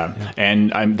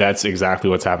 And that's exactly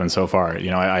what's happened so far.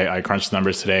 You know, I crunched the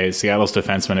numbers today. Seattle's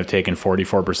defensemen have taken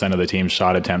 44% of the team's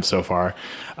shot attempts so far.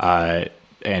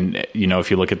 And, you know, if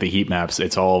you look at the heat maps,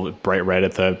 it's all bright red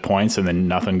at the points and then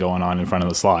nothing going on in front of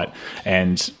the slot.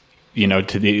 And, you know,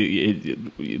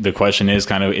 the question is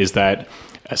kind of, is that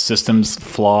a systems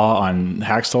flaw on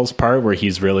Haxtell's part where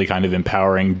he's really kind of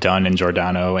empowering Dunn and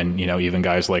Giordano and, you know, even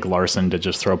guys like Larson to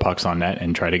just throw pucks on net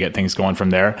and try to get things going from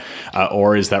there?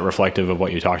 Or is that reflective of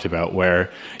what you talked about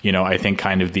where, you know, I think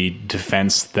kind of the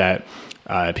defense that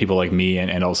people like me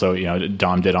and also, you know,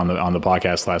 Dom did on the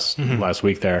podcast last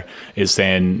week there is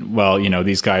saying, well, you know,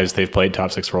 these guys, they've played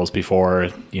top six roles before,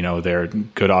 you know, they're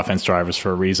good offense drivers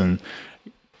for a reason.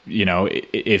 You know,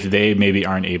 if they maybe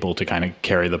aren't able to kind of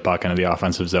carry the puck into the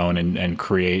offensive zone and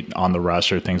create on the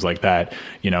rush or things like that,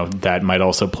 you know, that might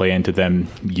also play into them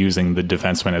using the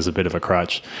defenseman as a bit of a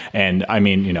crutch. And I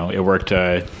mean, you know, it worked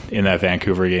in that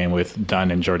Vancouver game with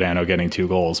Dunn and Giordano getting 2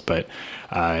 goals, but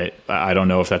I don't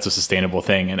know if that's a sustainable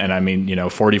thing. And I mean, you know,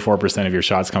 44% of your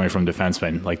shots coming from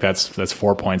defensemen, like that's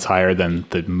 4 points higher than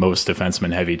the most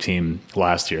defenseman heavy team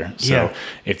last year. So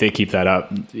if they keep that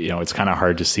up, you know, it's kind of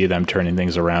hard to see them turning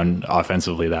things around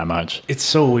offensively that much. It's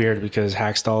so weird because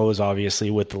Haxtell was obviously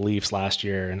with the Leafs last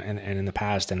year and in the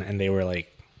past, and they were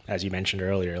like, as you mentioned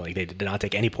earlier, like they did not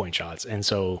take any point shots. And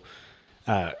so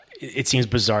it seems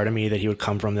bizarre to me that he would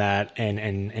come from that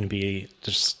and be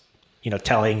just, you know,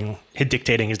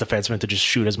 dictating his defensemen to just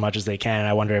shoot as much as they can. And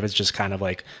I wonder if it's just kind of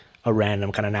like a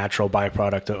random kind of natural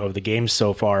byproduct of the game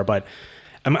so far. But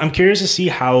I'm curious to see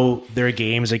how their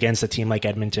games against a team like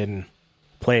Edmonton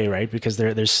play, right? Because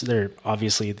they're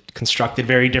obviously constructed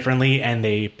very differently and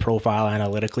they profile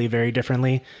analytically very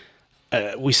differently.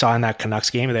 We saw in that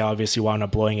Canucks game, they obviously wound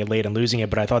up blowing it late and losing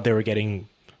it, but I thought they were getting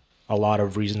a lot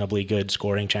of reasonably good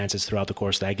scoring chances throughout the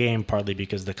course of that game, partly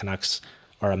because the Canucks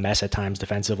are a mess at times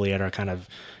defensively and are kind of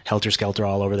helter-skelter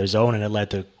all over their zone, and it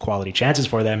led to quality chances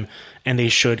for them, and they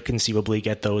should conceivably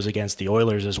get those against the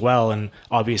Oilers as well. And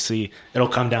obviously it'll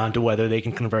come down to whether they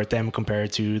can convert them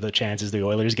compared to the chances the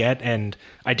Oilers get, and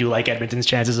I do like Edmonton's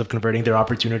chances of converting their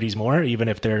opportunities more, even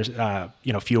if there's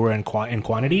fewer in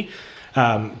quantity.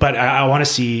 But I want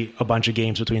to see a bunch of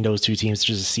games between those two teams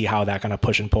just to see how that kind of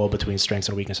push and pull between strengths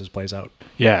and weaknesses plays out.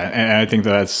 Yeah, and I think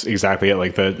that's exactly it.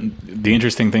 Like the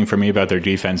interesting thing for me about their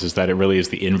defense is that it really is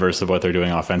the inverse of what they're doing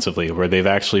offensively, where they've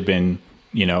actually been,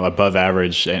 you know, above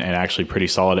average and actually pretty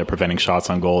solid at preventing shots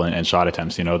on goal and shot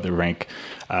attempts. You know, they rank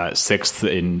 6th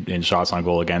in shots on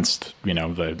goal against, you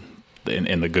know,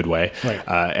 in the good way, right.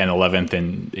 And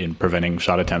 11th in preventing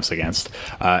shot attempts against.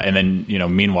 And then, you know,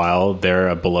 meanwhile, they're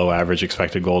a below average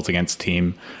expected goals against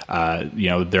team. You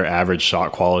know, their average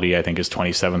shot quality, I think, is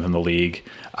 27th in the league.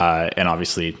 And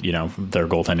obviously, you know, their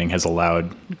goaltending has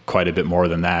allowed quite a bit more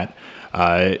than that,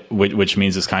 which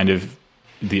means it's kind of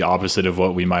the opposite of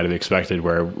what we might have expected,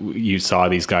 where you saw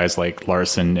these guys like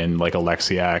Larson and like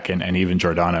Alexiak and even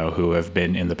Giordano, who have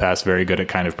been in the past very good at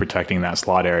kind of protecting that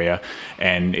slot area.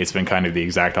 And it's been kind of the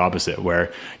exact opposite,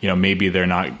 where, you know, maybe they're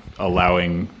not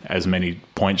allowing as many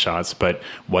point shots, but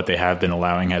what they have been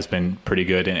allowing has been pretty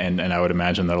good. And I would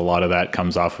imagine that a lot of that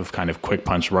comes off of kind of quick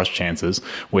punch rush chances,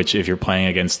 which if you're playing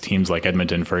against teams like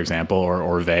Edmonton, for example,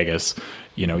 or Vegas,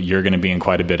 you know, you're going to be in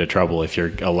quite a bit of trouble if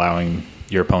you're allowing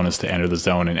your opponents to enter the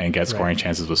zone and get scoring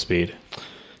chances with speed.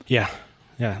 Yeah,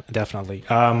 definitely.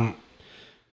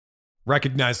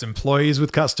 Recognize employees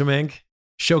with Custom Ink.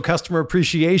 Show customer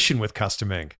appreciation with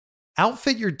Custom Ink.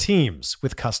 Outfit your teams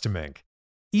with Custom Ink.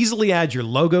 Easily add your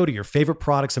logo to your favorite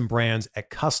products and brands at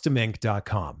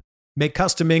CustomInk.com. Make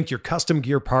Custom Ink your custom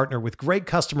gear partner with great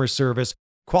customer service,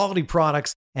 quality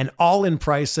products, and all-in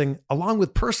pricing, along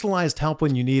with personalized help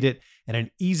when you need it and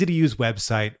an easy-to-use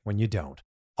website when you don't.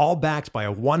 All backed by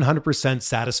a 100%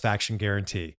 satisfaction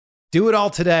guarantee. Do it all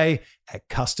today at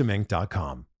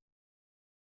CustomInk.com.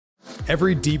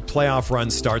 Every deep playoff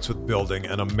run starts with building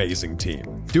an amazing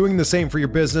team. Doing the same for your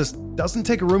business doesn't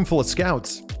take a room full of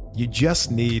scouts. You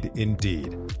just need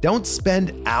Indeed. Don't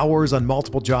spend hours on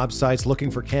multiple job sites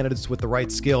looking for candidates with the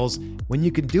right skills when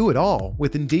you can do it all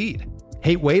with Indeed.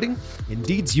 Hate waiting?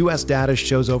 Indeed's US data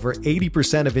shows over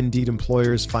 80% of Indeed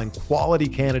employers find quality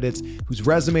candidates whose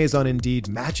resumes on Indeed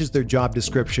matches their job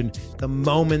description the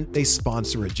moment they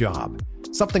sponsor a job.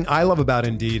 Something I love about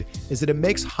Indeed is that it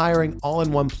makes hiring all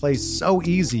in one place so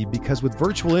easy, because with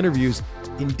virtual interviews,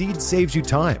 Indeed saves you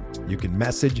time. You can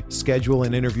message, schedule,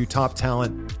 and interview top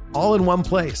talent all in one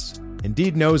place.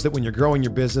 Indeed knows that when you're growing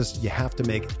your business, you have to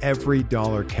make every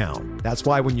dollar count. That's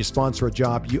why when you sponsor a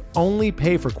job, you only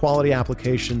pay for quality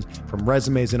applications from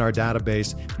resumes in our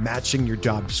database matching your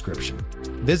job description.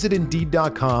 Visit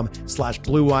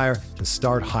Indeed.com/Blue Wire to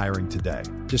start hiring today.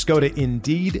 Just go to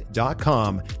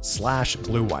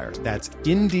Indeed.com/Blue Wire. That's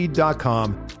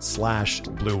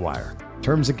Indeed.com/Blue Wire.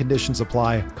 Terms and conditions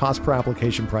apply. Cost per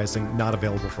application pricing not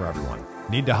available for everyone.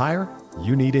 Need to hire?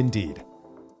 You need Indeed.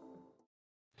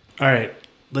 All right,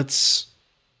 let's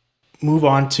move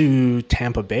on to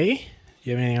Tampa Bay.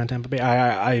 You have anything on Tampa Bay?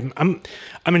 I'm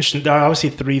interested. They're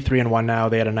obviously 3-1 now.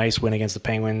 They had a nice win against the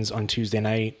Penguins on Tuesday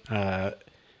night.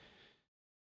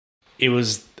 It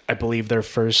was, I believe, their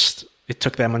first. It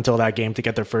took them until that game to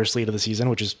get their first lead of the season,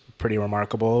 which is pretty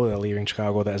remarkable. They're leaving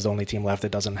Chicago as the only team left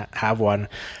that doesn't have one.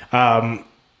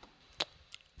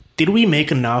 Did we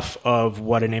make enough of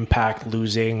what an impact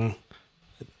losing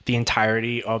the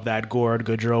entirety of that Gord,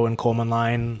 Goodrow, and Coleman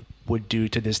line would do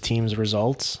to this team's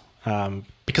results?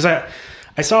 Because I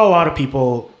saw a lot of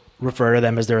people refer to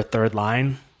them as their third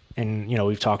line. And,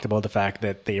 we've talked about the fact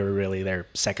that they were really their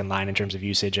second line in terms of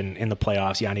usage. And in the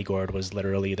playoffs, Yanni Gourde was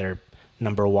literally their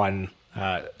number one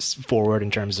forward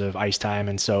in terms of ice time.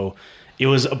 And so it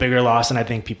was a bigger loss than I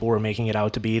think people were making it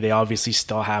out to be. They obviously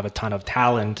still have a ton of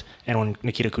talent. And when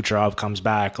Nikita Kucherov comes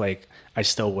back, I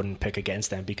still wouldn't pick against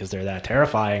them because they're that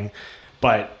terrifying.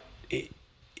 But it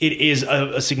is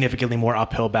a significantly more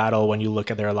uphill battle when you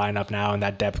look at their lineup now and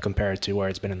that depth compared to where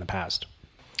it's been in the past.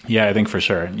 Yeah, I think for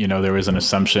sure. There was an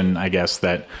assumption, I guess,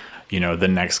 that, the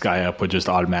next guy up would just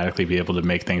automatically be able to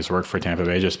make things work for Tampa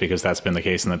Bay, just because that's been the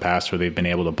case in the past where they've been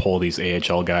able to pull these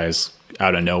AHL guys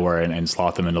out of nowhere and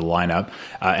slot them into the lineup.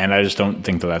 And I just don't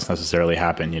think that that's necessarily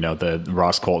happened. The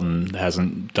Ross Colton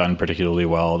hasn't done particularly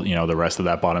well. The rest of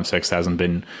that bottom six hasn't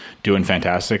been doing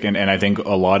fantastic. And I think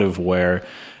a lot of where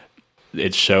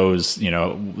it shows,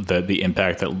 the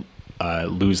impact that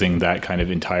losing that kind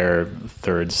of entire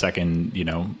third, second,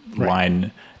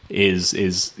 line is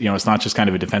it's not just kind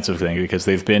of a defensive thing, because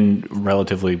they've been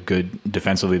relatively good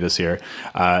defensively this year.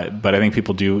 But I think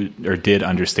people did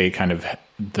understate kind of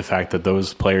the fact that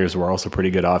those players were also pretty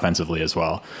good offensively as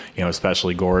well.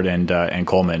 Especially Gord and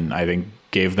Coleman, I think,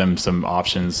 gave them some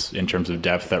options in terms of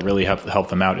depth that really helped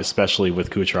them out, especially with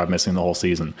Kucherov missing the whole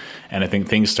season. And I think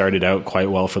things started out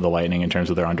quite well for the Lightning in terms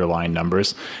of their underlying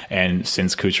numbers. And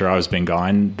since Kucherov's been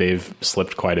gone, they've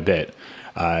slipped quite a bit.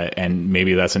 And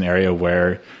maybe that's an area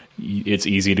where it's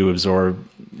easy to absorb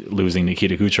losing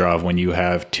Nikita Kucherov when you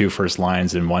have two first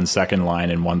lines and one second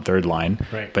line and one third line.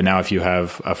 Right. But now if you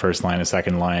have a first line, a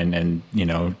second line, and,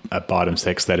 a bottom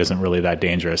six that isn't really that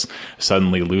dangerous,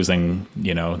 suddenly losing,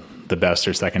 the best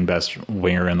or second best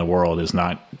winger in the world is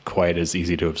not quite as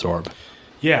easy to absorb.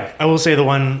 Yeah, I will say the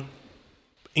one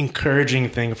encouraging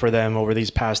thing for them over these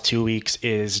past 2 weeks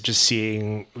is just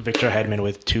seeing Victor Hedman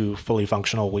with two fully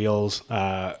functional wheels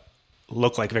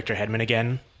look like Victor Hedman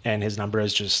again, and his number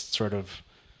is just sort of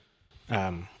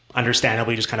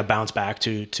understandably just kind of bounce back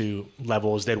to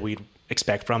levels that we'd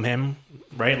expect from him,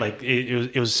 right?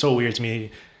 It was so weird to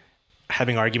me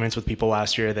having arguments with people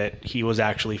last year that he was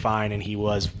actually fine and he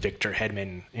was Victor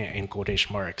Hedman in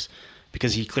quotation marks,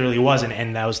 because he clearly wasn't,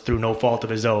 and that was through no fault of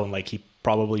his own. He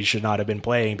probably should not have been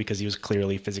playing because he was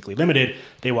clearly physically limited.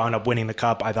 They wound up winning the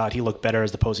cup. I thought he looked better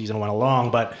as the postseason went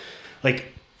along, but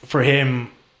for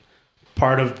him,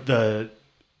 part of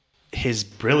his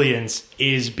brilliance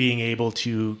is being able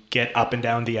to get up and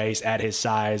down the ice at his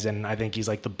size, and I think he's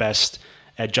the best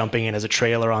at jumping in as a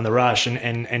trailer on the rush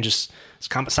and just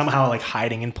somehow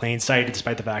hiding in plain sight,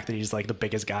 despite the fact that he's the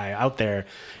biggest guy out there.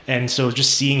 And so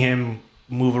just seeing him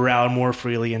move around more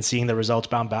freely and seeing the results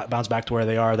bounce back to where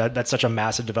they are, that's such a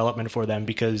massive development for them,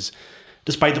 because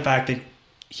despite the fact that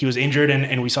he was injured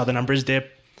and we saw the numbers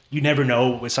dip, you never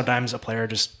know. Sometimes a player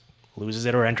just loses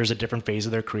it or enters a different phase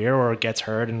of their career or gets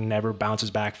hurt and never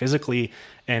bounces back physically.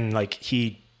 And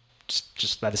he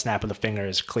just by the snap of the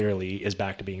fingers clearly is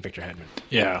back to being Victor Hedman.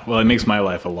 Yeah, well, it makes my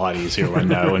life a lot easier when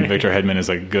Victor Hedman is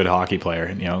a good hockey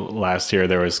player. Last year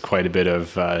there was quite a bit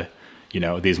of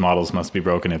these models must be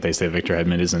broken if they say Victor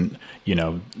Hedman isn't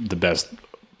the best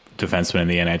defenseman in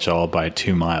the NHL by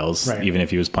 2 miles, right, even if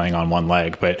he was playing on one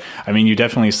leg. But I mean, you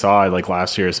definitely saw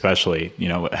last year, especially,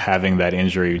 having that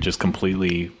injury just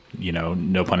completely,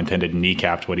 no pun intended,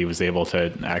 kneecapped what he was able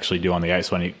to actually do on the ice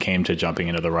when it came to jumping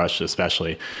into the rush,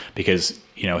 especially because,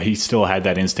 he still had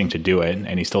that instinct to do it,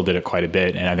 and he still did it quite a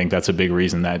bit. And I think that's a big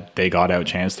reason that they got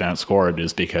outchanced and outscored,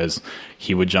 is because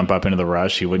he would jump up into the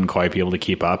rush. He wouldn't quite be able to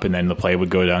keep up, and then the play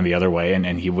would go down the other way,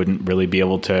 and he wouldn't really be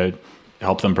able to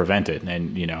help them prevent it.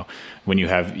 And, you know, when you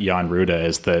have Jan Ruda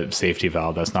as the safety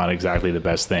valve, that's not exactly the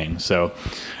best thing. So,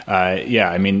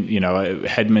 I mean, you know,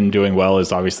 Hedman doing well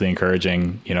is obviously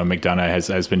encouraging. You know, McDonough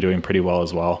has been doing pretty well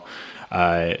as well.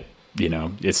 You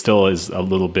know, it still is a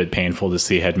little bit painful to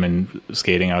see Hedman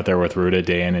skating out there with Ruda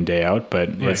day in and day out, but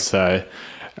it's,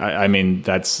 I mean,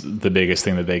 that's the biggest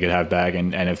thing that they could have back.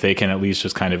 And if they can at least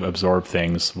just kind of absorb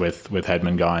things with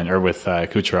Hedman gone, or with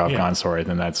Kucherov gone, sorry,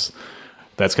 then that's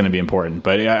going to be important.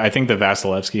 But I think that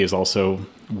Vasilevsky is also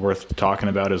worth talking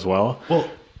about as well. Well,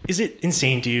 is it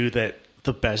insane to you that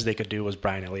the best they could do was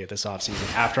Brian Elliott this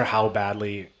offseason after how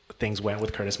badly things went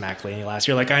with Curtis McElhinney last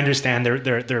year? Like, I understand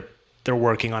they're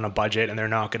working on a budget and they're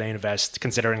not going to invest,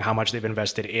 considering how much they've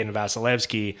invested in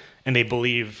Vasilevsky, and they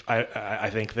believe, I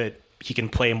think, that he can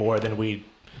play more than we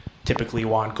typically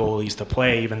want goalies to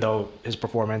play, even though his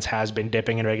performance has been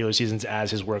dipping in regular seasons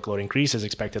as his workload increases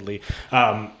expectedly.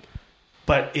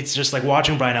 But it's just like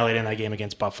watching Brian Elliott in that game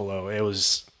against Buffalo. It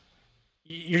was,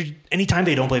 anytime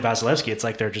they don't play Vasilevsky, it's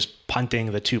like they're just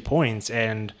punting the 2 points.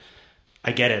 And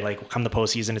I get it. Like, come the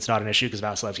postseason, it's not an issue because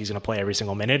Vasilevsky's going to play every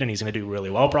single minute and he's going to do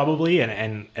really well probably,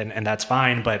 and that's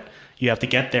fine. But you have to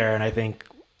get there. And I think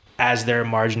as their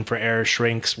margin for error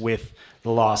shrinks with the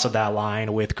loss of that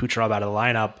line, with Kucherov out of the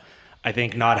lineup, I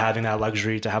think not having that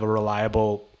luxury to have a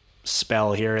reliable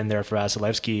spell here and there for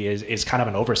Vasilevsky is kind of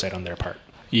an oversight on their part.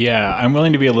 Yeah, I'm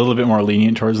willing to be a little bit more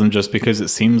lenient towards them just because it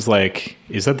seems like,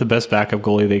 is that the best backup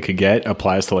goalie they could get?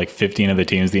 Applies to like 15 of the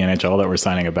teams in the NHL that were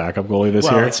signing a backup goalie this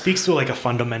year. Well, it speaks to like a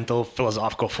fundamental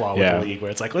philosophical flaw with the league where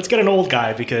it's like, let's get an old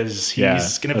guy because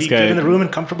he's going to be good in the room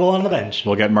and comfortable on the bench.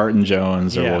 We'll get Martin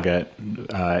Jones or we'll get, You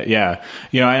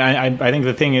know, I think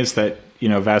the thing is that, you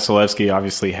know, Vasilevsky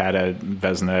obviously had a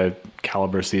Vezina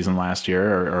caliber season last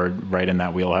year or right in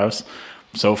that wheelhouse.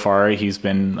 So far, he's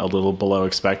been a little below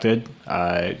expected.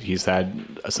 He's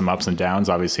had some ups and downs.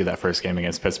 Obviously, that first game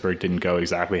against Pittsburgh didn't go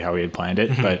exactly how he had planned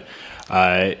it. But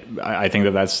I think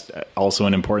that that's also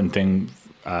an important thing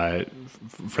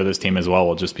for this team as well.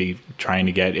 We'll just be trying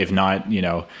to get, if not, you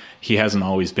know, he hasn't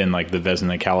always been like the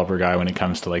Vezina caliber guy when it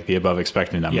comes to like the above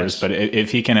expected numbers. Yes. But if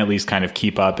he can at least kind of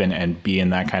keep up and be in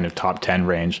that kind of top 10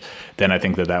 range, then I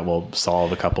think that will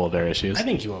solve a couple of their issues. I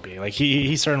think he will be. Like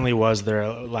he certainly was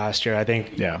there last year. I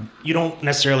think you don't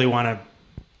necessarily want to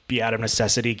be out of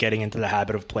necessity getting into the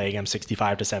habit of playing him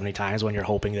 65 to 70 times when you're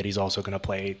hoping that he's also going to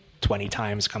play 20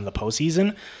 times come the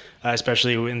postseason,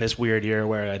 especially in this weird year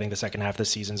where I think the second half of the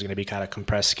season is going to be kind of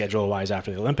compressed schedule-wise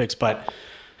after the Olympics. But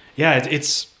yeah,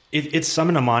 it's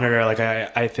something to monitor. Like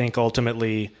I think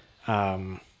ultimately,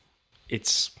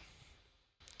 it's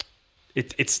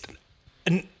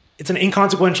an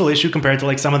inconsequential issue compared to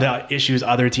like some of the issues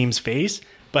other teams face.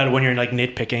 But when you're like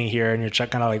nitpicking here and you're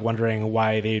kind of like wondering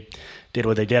why they did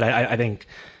what they did, I think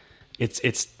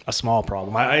it's a small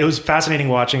problem. It was fascinating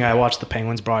watching. I watched the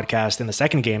Penguins broadcast in the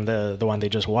second game, the one they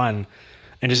just won,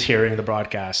 and just hearing the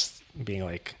broadcast being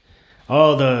like,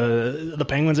 oh, the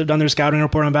Penguins have done their scouting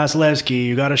report on Vasilevsky.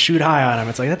 You got to shoot high on him.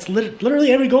 It's like, that's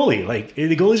literally every goalie. Like,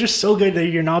 the goalies are so good that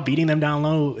you're not beating them down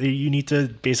low. You need to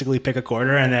basically pick a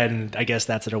corner, and then I guess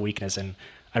that's their weakness. And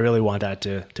I really want that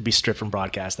to be stripped from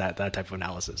broadcast, that type of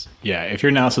analysis. Yeah, if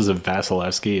your analysis of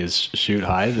Vasilevsky is shoot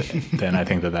high, then I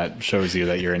think that shows you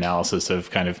that your analysis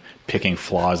of kind of picking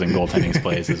flaws in goaltending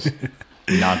plays is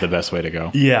not the best way to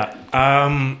go. Yeah.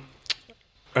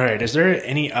 All right. Is there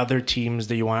any other teams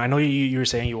that you want? I know you were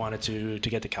saying you wanted to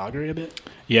get to Calgary a bit.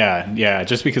 Yeah.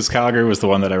 Just because Calgary was the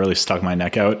one that I really stuck my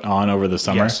neck out on over the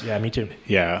summer. Yes. Yeah, me too.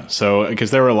 Yeah. So,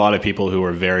 because there were a lot of people who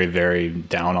were very, very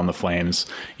down on the Flames,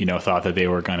 you know, thought that they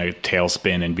were going to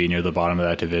tailspin and be near the bottom of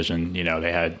that division. You know,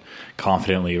 they had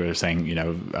confidently were saying, you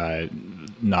know,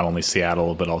 not only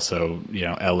Seattle, but also, you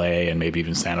know, LA and maybe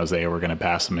even San Jose were going to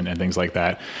pass them and things like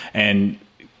that. And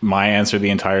my answer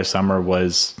the entire summer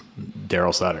was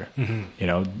Daryl Sutter. Mm-hmm. You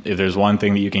know, if there's one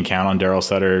thing that you can count on Daryl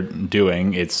Sutter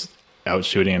doing, it's out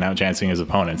shooting and out chancing his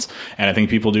opponents. And I think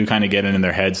people do kind of get it in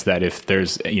their heads that if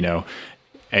there's, you know,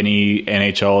 any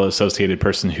NHL associated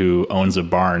person who owns a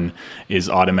barn is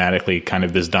automatically kind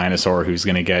of this dinosaur who's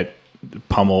going to get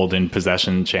pummeled in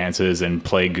possession chances and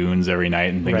play goons every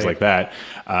night and things like that.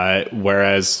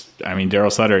 Whereas, I mean,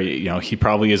 Daryl Sutter, you know, he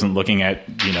probably isn't looking at,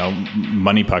 you know,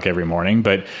 money puck every morning,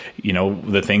 but, you know,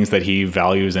 the things that he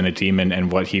values in a team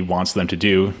and what he wants them to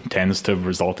do tends to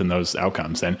result in those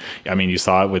outcomes. And I mean, you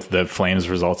saw it with the Flames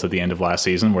results at the end of last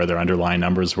season where their underlying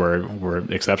numbers were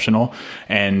exceptional.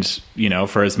 And, you know,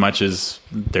 for as much as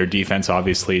their defense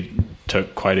obviously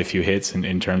took quite a few hits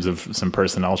in terms of some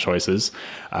personnel choices.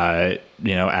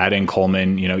 Adding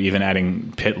Coleman, even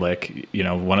adding Pitlick,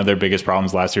 one of their biggest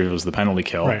problems last year was the penalty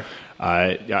kill. Right.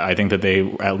 I think that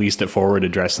they, at least at forward,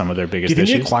 addressed some of their biggest Do you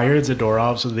think issues. they acquired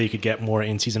Zadorov so that they could get more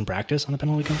in-season practice on the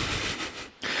penalty kill?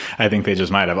 I think they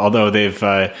just might have. Although they've,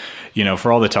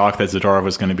 for all the talk that Zadorov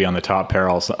was going to be on the top pair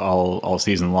all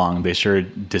season long, they sure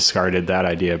discarded that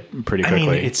idea pretty quickly.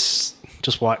 I mean, it's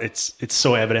just it's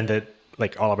so evident that,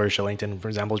 like, Oliver Shillington, for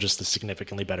example, is just a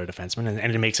significantly better defenseman,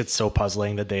 and it makes it so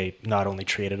puzzling that they not only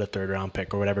traded a third-round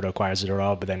pick or whatever to acquire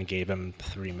Zadorov, but then gave him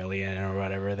 $3 million or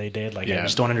whatever they did. Like, I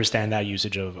just don't understand that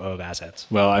usage of assets.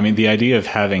 Well, I mean, the idea of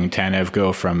having Tanev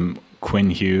go from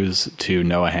Quinn Hughes to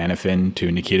Noah Hanifin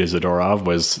to Nikita Zadorov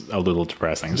was a little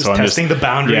depressing. Just testing the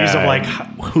boundaries of like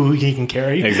who he can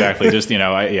carry. Exactly. Just,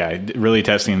 really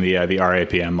testing the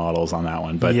RAPM models on that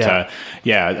one. But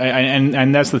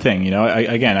and that's the thing,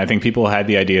 I think people had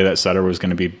the idea that Sutter was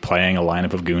going to be playing a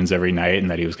lineup of goons every night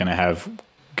and that he was going to have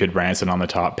Goodbranson on the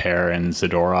top pair and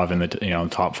Zadorov in the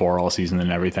top four all season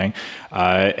and everything.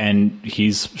 And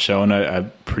he's shown a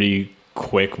pretty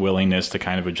quick willingness to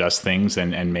kind of adjust things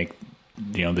and make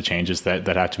the changes that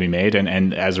have to be made,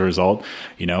 and as a result,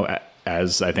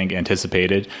 as I think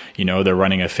anticipated, they're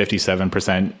running a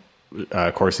 57%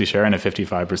 Corsi share and a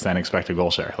 55% expected goal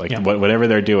share. Like whatever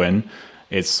they're doing,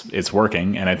 it's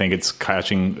working, and I think it's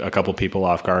catching a couple people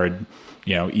off guard.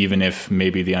 Even if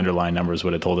maybe the underlying numbers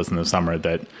would have told us in the summer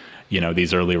that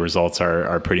these early results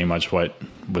are pretty much what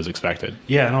was expected.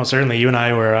 Yeah, no, certainly. You and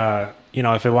I were,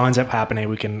 if it winds up happening,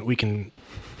 we can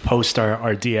post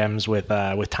our DMs with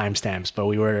timestamps, but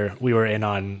we were in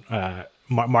on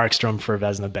Markstrom for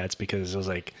Vezina bets because it was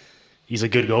like, he's a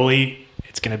good goalie.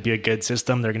 It's going to be a good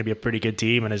system. They're going to be a pretty good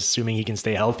team, and assuming he can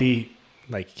stay healthy,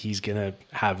 like, he's going to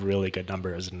have really good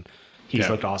numbers, and he's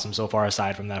looked awesome so far,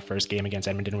 aside from that first game against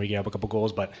Edmonton where he gave up a couple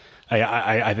goals. But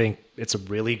I think it's a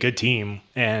really good team,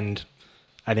 and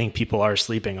I think people are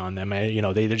sleeping on them.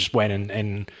 They just went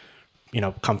and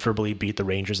comfortably beat the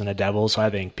Rangers and the Devils. So I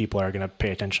think people are going to pay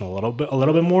attention a little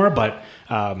bit more. But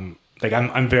I'm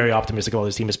very optimistic about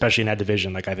this team, especially in that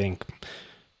division. Like, I think,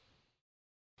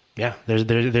 there's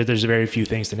very few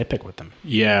things to nitpick with them.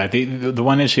 Yeah, the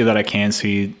one issue that I can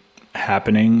see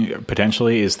happening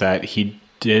potentially is that he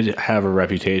did have a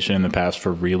reputation in the past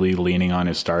for really leaning on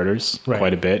his starters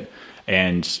quite a bit,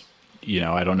 and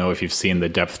I don't know if you've seen the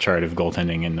depth chart of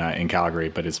goaltending in Calgary,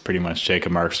 but it's pretty much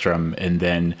Jacob Markstrom and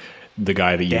then the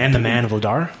guy that the man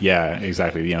Vladar. Yeah,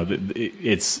 exactly.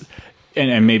 It's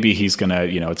and maybe he's gonna,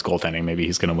 it's goaltending. Maybe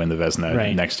he's gonna win the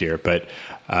Vezina next year. But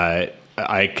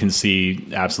I can see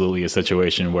absolutely a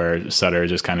situation where Sutter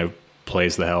just kind of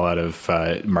plays the hell out of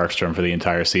Markstrom for the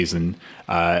entire season.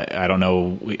 I don't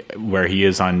know where he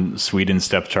is on Sweden's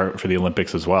depth chart for the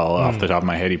Olympics as well. Off the top of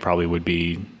my head, he probably would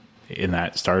be in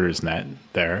that starters net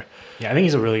there. Yeah, I think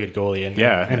he's a really good goalie,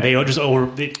 and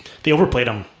they overplayed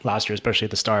him last year, especially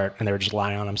at the start, and they were just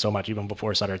relying on him so much even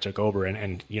before Sutter took over,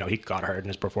 and he got hurt and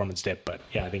his performance dipped. But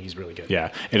I think he's really good.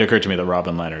 Yeah, it occurred to me that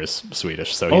Robin Lehner is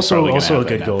Swedish, so he's probably also a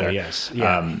good goalie. There. Yes,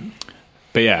 yeah.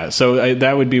 But so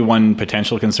that would be one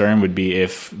potential concern, would be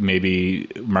if maybe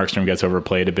Markstrom gets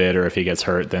overplayed a bit, or if he gets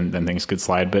hurt, then things could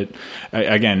slide. But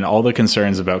again, all the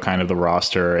concerns about kind of the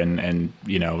roster and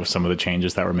some of the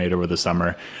changes that were made over the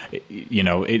summer,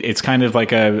 it's kind of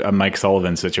like a Mike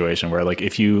Sullivan situation where, like,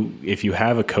 if you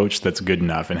have a coach that's good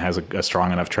enough and has a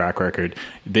strong enough track record,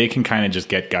 they can kind of just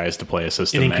get guys to play a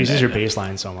system. It increases your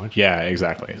baseline so much. Yeah,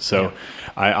 exactly. So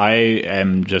I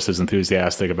am just as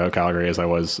enthusiastic about Calgary as I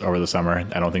was over the summer.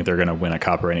 I don't think they're going to win a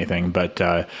cup or anything, but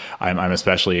I'm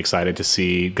especially excited to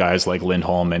see guys like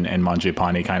Lindholm and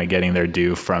Mangiapane kind of getting their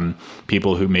due from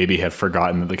people who maybe have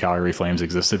forgotten that the Calgary Flames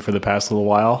existed for the past little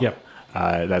while. Yep.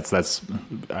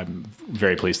 I'm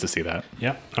very pleased to see that.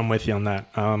 Yeah, I'm with you on that.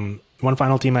 One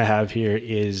final team I have here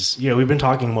is, we've been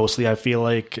talking mostly, I feel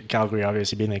like Calgary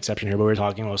obviously being the exception here, but we're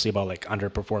talking mostly about like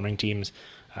underperforming teams.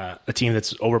 A team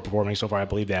that's overperforming so far, I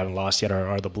believe they haven't lost yet,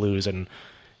 are the Blues, and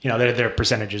their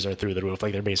percentages are through the roof.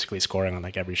 Like, they're basically scoring on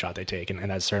like every shot they take, and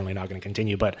that's certainly not going to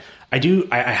continue. But I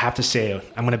have to say,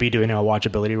 I'm going to be doing our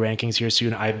watchability rankings here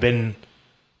soon.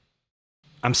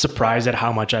 I'm surprised at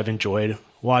how much I've enjoyed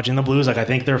watching the Blues. Like, I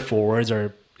think their forwards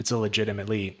it's a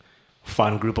legitimately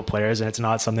fun group of players, and it's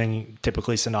not something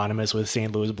typically synonymous with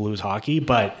St. Louis Blues hockey.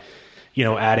 But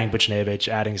adding Buchnevich,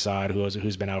 adding Saad,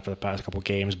 who's been out for the past couple of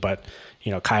games, but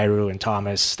Kyrou and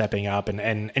Thomas stepping up,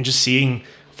 and just seeing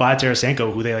Vlad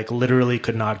Tarasenko, who they like literally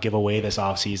could not give away this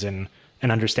offseason,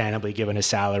 and understandably given his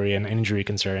salary and injury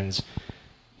concerns,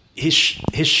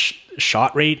 his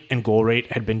shot rate and goal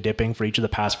rate had been dipping for each of the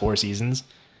past 4 seasons.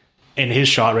 And his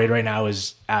shot rate right now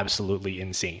is absolutely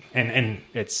insane. And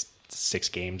it's 6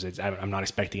 games. I'm not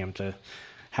expecting him to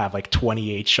have like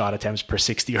 28 shot attempts per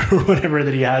 60 or whatever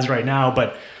that he has right now.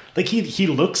 But like he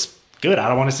looks good. I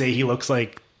don't want to say he looks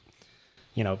like,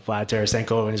 Vlad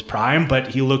Tarasenko in his prime, but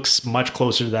he looks much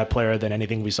closer to that player than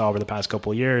anything we saw over the past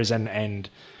couple of years. And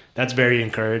that's very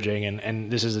encouraging.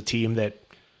 And this is a team that,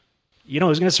 is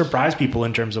going to surprise people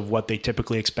in terms of what they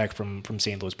typically expect from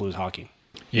St. Louis Blues hockey.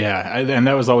 Yeah, and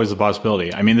that was always a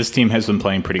possibility. I mean, this team has been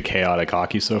playing pretty chaotic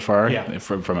hockey so far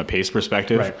from a pace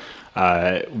perspective,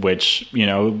 right. Which,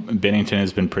 Binnington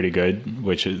has been pretty good,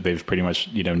 which they've pretty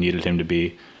much, needed him to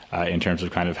be in terms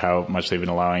of kind of how much they've been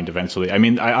allowing defensively. I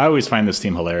mean, I always find this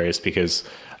team hilarious because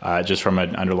just from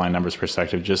an underlying numbers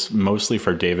perspective, just mostly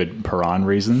for David Perron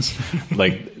reasons,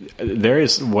 like there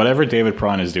is whatever David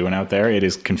Perron is doing out there, it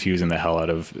is confusing the hell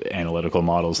out of analytical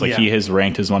models. Like he has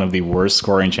ranked as one of the worst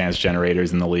scoring chance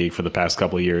generators in the league for the past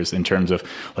couple of years in terms of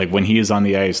like when he is on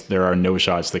the ice, there are no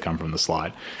shots that come from the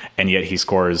slot. And yet he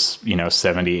scores,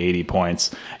 70, 80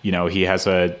 points. He has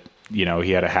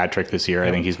he had a hat trick this year.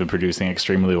 I think he's been producing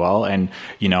extremely well. And,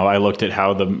 I looked at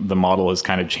how the model has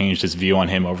kind of changed his view on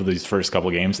him over these first couple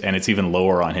of games, and it's even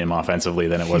lower on him offensively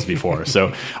than it was before.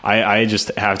 So I just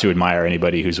have to admire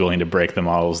anybody who's willing to break the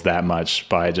models that much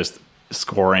by just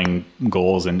scoring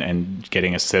goals and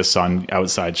getting assists on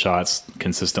outside shots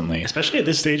consistently. Especially at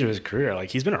this stage of his career. Like,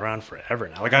 he's been around forever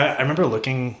now. Like, I remember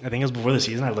looking, I think it was before the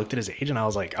season, I looked at his age and I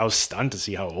was stunned to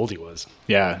see how old he was.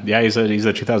 Yeah, he's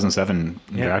a 2007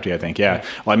 draftee, I think. Yeah.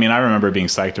 Well, I mean, I remember being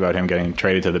psyched about him getting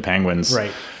traded to the Penguins.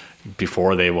 Right.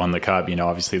 Before they won the cup,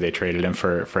 obviously they traded him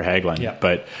for Hägglund. Yeah.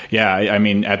 But yeah, I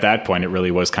mean, at that point, it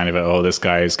really was kind of this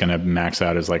guy is going to max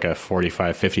out as like a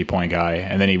 45, 50 point guy.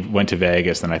 And then he went to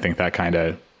Vegas, and I think that kind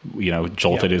of,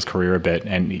 jolted his career a bit.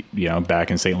 And, back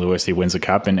in St. Louis, he wins a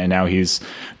cup. And now he's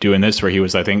doing this where he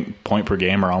was, I think, point per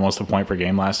game or almost a point per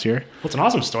game last year. Well, it's an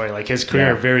awesome story. Like, his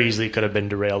career very easily could have been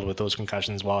derailed with those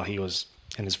concussions while he was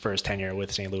in his first tenure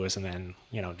with St. Louis. And then,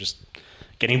 just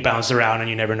getting bounced around, and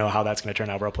you never know how that's going to turn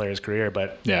out for a player's career.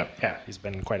 But yeah, he's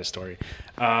been quite a story.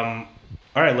 All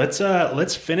right,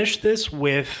 let's finish this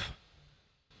with.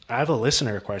 I have a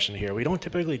listener question here. We don't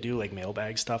typically do like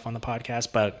mailbag stuff on the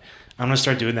podcast, but I'm going to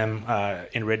start doing them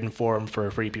in written form for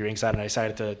EP Ringside. And I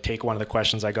decided to take one of the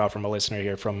questions I got from a listener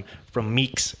here from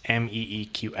Meeks,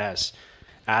 Meeqs,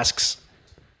 asks,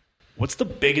 "What's the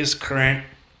biggest current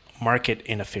market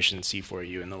inefficiency for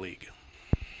you in the league?"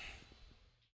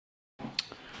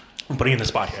 I'm putting you in the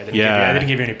spot here. I didn't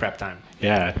give you any prep time.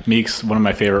 Yeah, Meeks, one of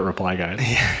my favorite reply guys.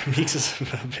 Yeah, Meeks is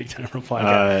a big time reply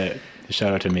guy.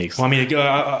 Shout out to Meeks. Want me to go?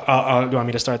 You want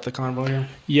me to start the convo here?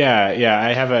 Yeah.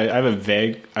 I have a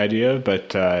vague idea,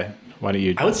 but why don't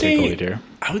you take the lead here?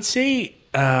 I would say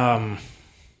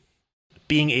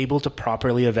being able to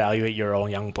properly evaluate your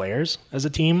own young players as a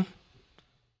team.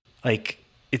 Like,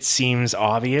 it seems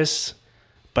obvious,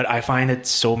 but I find that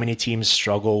so many teams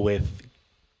struggle with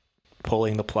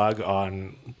pulling the plug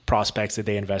on prospects that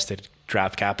they invested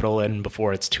draft capital in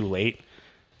before it's too late,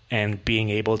 and being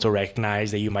able to recognize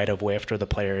that you might have whiffed or the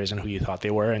players and who you thought they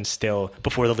were, and still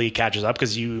before the league catches up,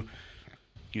 because you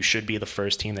should be the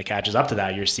first team that catches up to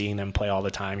that. You're seeing them play all the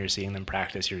time. You're seeing them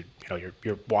practice. You're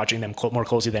watching them more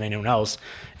closely than anyone else,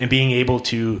 and being able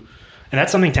to, and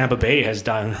that's something Tampa Bay has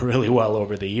done really well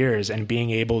over the years, and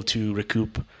being able to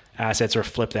recoup assets or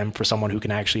flip them for someone who can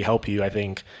actually help you, I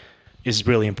think, is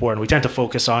really important. We tend to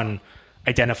focus on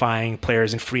identifying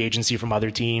players in free agency from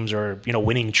other teams or,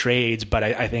 winning trades. But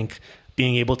I think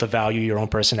being able to value your own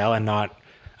personnel and not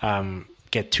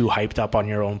get too hyped up on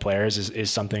your own players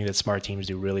is something that smart teams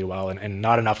do really well. And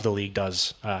not enough of the league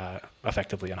does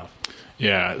effectively enough.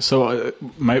 Yeah. So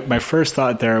my first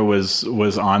thought there was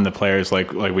on the players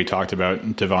like we talked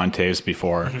about Devon Toews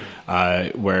before,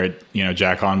 where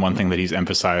Jack Hahn, one thing that he's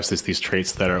emphasized is these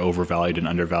traits that are overvalued and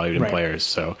undervalued in players.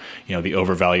 So the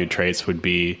overvalued traits would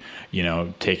be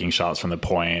taking shots from the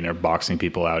point or boxing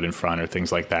people out in front or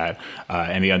things like that,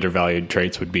 and the undervalued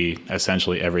traits would be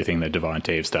essentially everything that Devon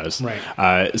Toews does.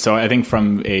 Right. So I think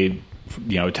from a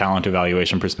talent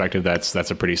evaluation perspective,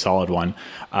 that's a pretty solid one.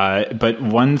 But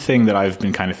one thing that I've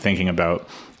been kind of thinking about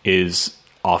is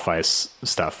off-ice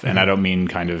stuff. And I don't mean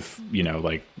kind of,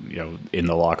 in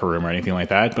the locker room or anything like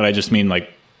that, but I just mean like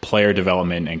player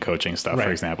development and coaching stuff,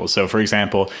 for example. So for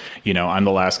example, I'm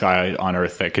the last guy on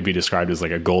earth that could be described as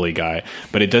like a goalie guy,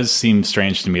 but it does seem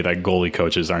strange to me that goalie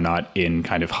coaches are not in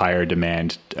kind of higher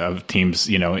demand of teams.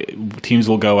 Teams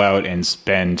will go out and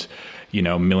spend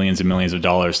millions and millions of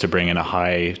dollars to bring in a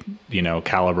high,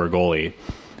 caliber goalie.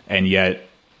 And yet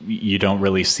you don't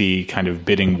really see kind of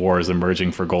bidding wars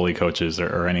emerging for goalie coaches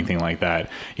or anything like that.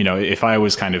 You know, if I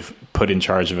was kind of put in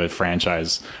charge of a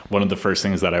franchise, one of the first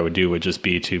things that I would do would just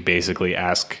be to basically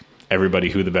ask everybody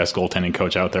who the best goaltending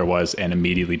coach out there was and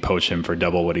immediately poach him for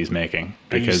double what he's making.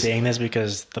 Are you saying this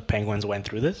because the Penguins went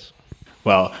through this?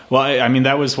 Well, I mean,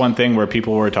 that was one thing where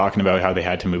people were talking about how they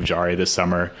had to move Jari this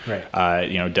summer, right.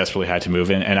 You know, desperately had to move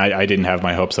in. And I didn't have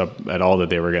my hopes up at all that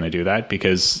they were going to do that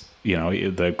because, you know,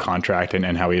 the contract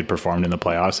and how he had performed in the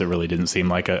playoffs, it really didn't seem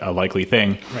like a likely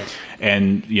thing. Right.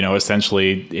 And, you know,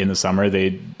 essentially in the summer,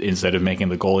 they, instead of making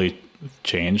the goalie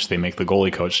change, they make the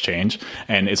goalie coach change.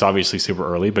 And it's obviously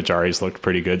super early, but Jari's looked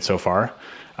pretty good so far.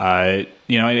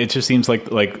 You know, it just seems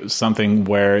like something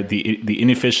where the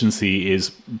inefficiency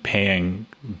is paying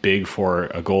big for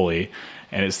a goalie.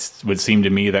 And it would seem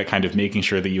to me that kind of making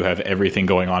sure that you have everything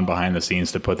going on behind the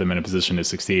scenes to put them in a position to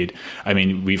succeed. I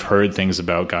mean, we've heard things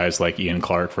about guys like Ian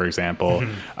Clark, for example,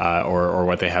 or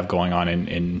what they have going on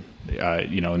in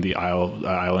you know, in the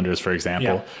Islanders, for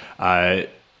example. Yeah.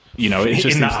 You know, it's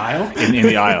just in the aisle, in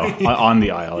the aisle, on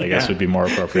the aisle, I guess would be more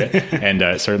appropriate, and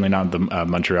certainly not the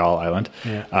Montreal Island.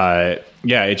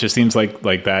 Yeah, it just seems like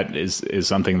that is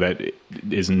something that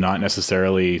is not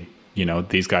necessarily, you know,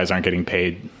 these guys aren't getting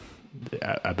paid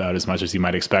about as much as you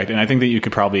might expect, and I think that you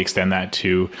could probably extend that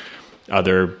to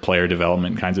other player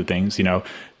development kinds of things. You know,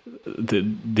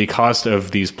 the cost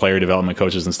of these player development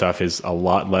coaches and stuff is a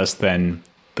lot less than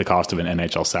the cost of an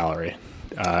NHL salary.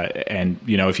 And,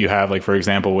 you know, if you have, like, for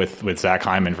example, with Zach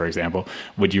Hyman, for example,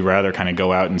 would you rather kind of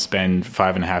go out and spend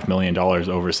 $5.5 million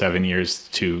over 7 years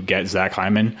to get Zach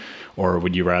Hyman, or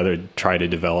would you rather try to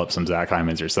develop some Zach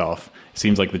Hymans yourself? It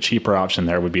seems like the cheaper option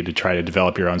there would be to try to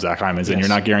develop your own Zach Hymans, and you're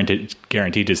not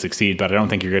guaranteed to succeed, but I don't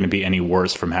think you're going to be any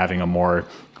worse from having a more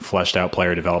fleshed out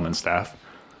player development staff.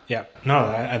 Yeah, no,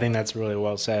 I think that's really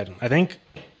well said. I think,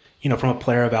 you know, from a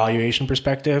player evaluation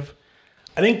perspective,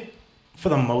 I think for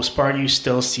the most part, you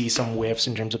still see some whiffs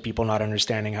in terms of people not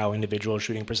understanding how individual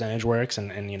shooting percentage works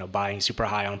and you know, buying super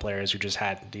high on players who just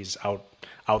had these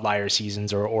outlier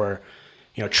seasons or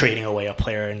you know, trading away a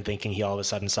player and thinking he all of a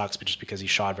sudden sucks but just because he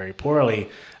shot very poorly.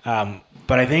 But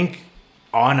I think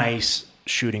on ice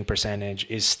shooting percentage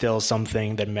is still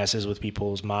something that messes with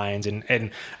people's minds. And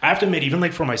I have to admit, even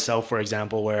like for myself, for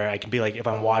example, where I can be like, if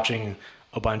I'm watching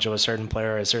a bunch of a certain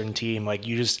player or a certain team, like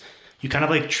you kind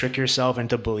of like trick yourself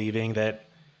into believing that,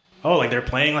 oh, like they're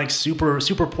playing like super,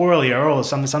 super poorly, or oh,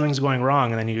 something's going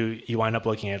wrong. And then you wind up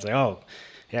looking at it, it's like, oh,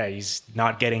 yeah, he's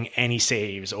not getting any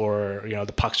saves, or, you know,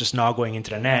 the puck's just not going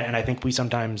into the net. And I think we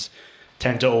sometimes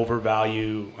tend to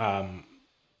overvalue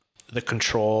the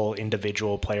control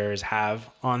individual players have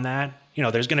on that. You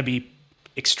know, there's going to be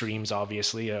extremes,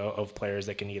 obviously, of players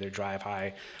that can either drive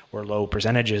high or low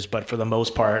percentages. But for the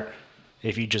most part,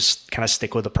 if you just kind of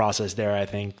stick with the process there, I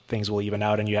think things will even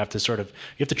out, and you have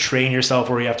to train yourself,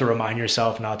 or you have to remind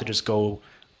yourself not to just go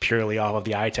purely off of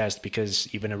the eye test, because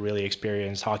even a really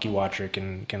experienced hockey watcher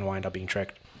can wind up being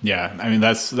tricked. Yeah, I mean,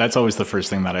 that's always the first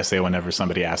thing that I say whenever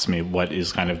somebody asks me what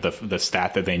is kind of the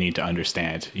stat that they need to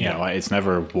understand. You know, it's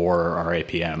never WAR or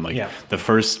RAPM. Like, the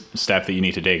first step that you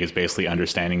need to take is basically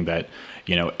understanding that,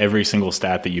 you know, every single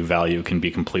stat that you value can be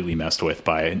completely messed with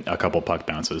by a couple puck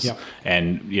bounces. Yeah.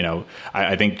 And, you know,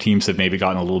 I think teams have maybe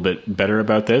gotten a little bit better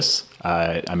about this.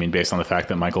 I mean, based on the fact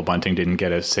that Michael Bunting didn't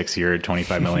get a 6-year,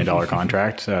 $25 million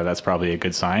contract, that's probably a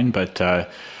good sign. But,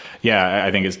 yeah, I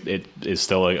think it is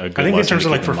still a good. I think in terms of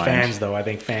like for fans, though, I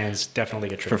think fans definitely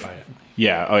get tricked by it.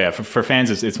 Yeah, oh yeah, for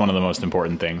fans, it's one of the most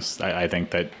important things. I think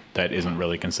that isn't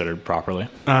really considered properly.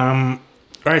 All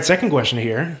right, second question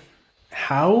here: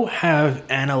 how have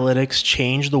analytics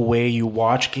changed the way you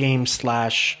watch games?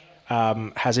 /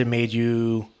 has it made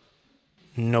you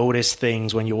notice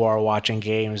things when you are watching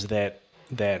games that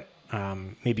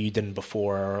maybe you didn't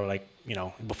before, or like, you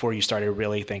know, before you started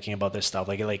really thinking about this stuff?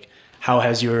 Like. How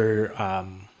has your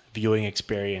viewing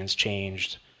experience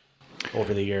changed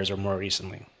over the years or more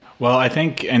recently? Well, I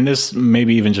think, and this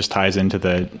maybe even just ties into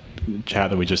the chat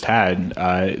that we just had,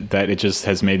 that it just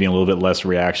has made me a little bit less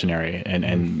reactionary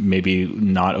and maybe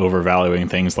not overvaluing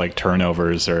things like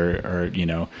turnovers or you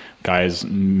know, guys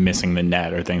missing the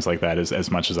net or things like that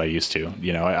as much as I used to.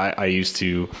 You know, I used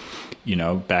to, you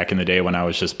know, back in the day when I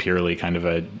was just purely kind of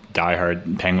a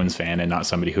diehard Penguins fan and not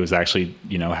somebody who was actually,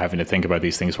 you know, having to think about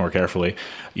these things more carefully,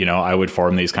 you know, I would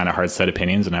form these kind of hard set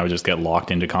opinions and I would just get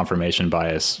locked into confirmation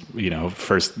bias, you know,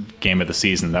 first game of the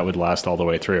season that would last all the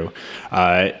way through.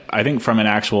 I think from an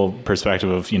actual perspective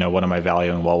of, you know, what am I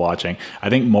valuing while watching, I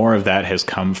think more of that has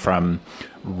come from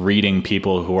reading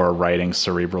people who are writing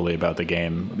cerebrally about the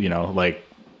game, you know, like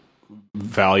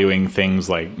valuing things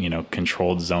like,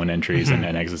 controlled zone entries and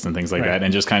exits and things like that,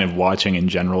 and just kind of watching in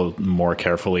general more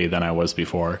carefully than I was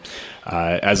before,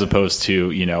 as opposed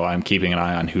to, I'm keeping an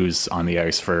eye on who's on the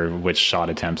ice for which shot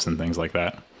attempts and things like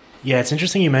that. Yeah, it's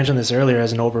interesting you mentioned this earlier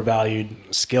as an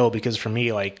overvalued skill, because for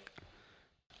me, like,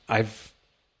 I've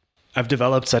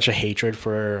developed such a hatred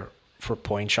for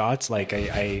point shots. Like,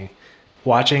 I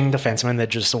watching defensemen that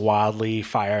just wildly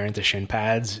fire into shin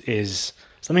pads is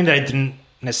something that I didn't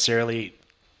necessarily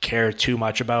care too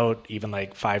much about even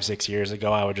like 5-6 years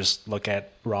ago. I would just look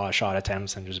at raw shot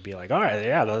attempts and just be like, all right,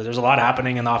 yeah, there's a lot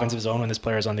happening in the offensive zone when this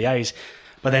player is on the ice.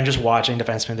 But then just watching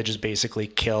defensemen that just basically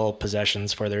kill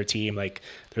possessions for their team, like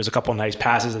there's a couple nice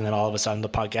passes and then all of a sudden the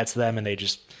puck gets to them and they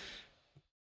just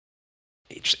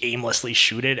aimlessly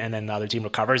shoot it, and then the other team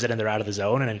recovers it and they're out of the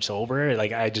zone and it's over.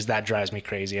 Like, that drives me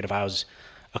crazy. And if I was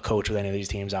a coach with any of these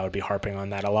teams, I would be harping on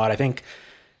that a lot. I think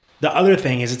the other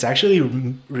thing is it's actually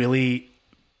really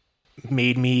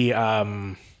made me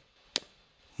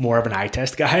more of an eye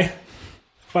test guy,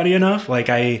 funny enough.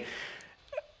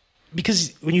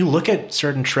 Because when you look at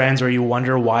certain trends or you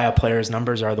wonder why a player's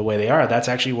numbers are the way they are, that's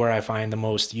actually where I find the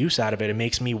most use out of it. It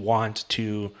makes me want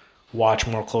to watch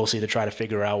more closely to try to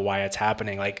figure out why it's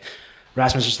happening. Like,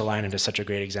 Rasmus Ristolainen is such a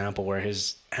great example where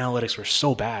his analytics were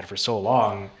so bad for so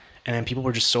long, and then people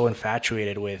were just so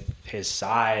infatuated with his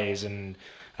size and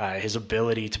his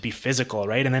ability to be physical,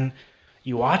 right? And then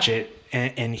you watch it,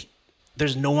 and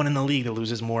there's no one in the league that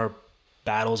loses more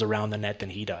battles around the net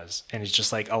than he does. And it's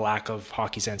just like a lack of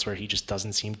hockey sense where he just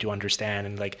doesn't seem to understand.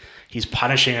 And like, he's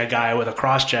punishing a guy with a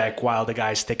cross check while the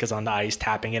guy's stick is on the ice,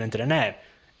 tapping it into the net.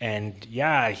 And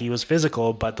yeah, he was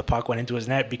physical, but the puck went into his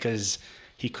net because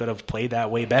he could have played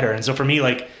that way better. And so for me,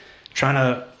 like, trying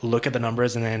to look at the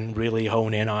numbers and then really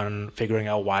hone in on figuring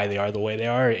out why they are the way they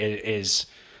are is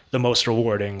the most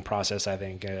rewarding process, I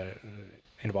think,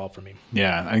 involved for me.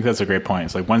 Yeah, I think that's a great point.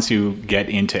 It's like, once you get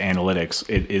into analytics,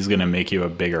 it is going to make you a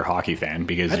bigger hockey fan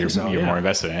because you're more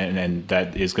invested in it, and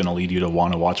that is going to lead you to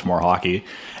want to watch more hockey.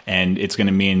 And it's going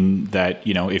to mean that,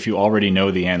 if you already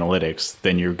know the analytics,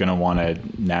 then you're going to want to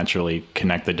naturally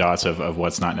connect the dots of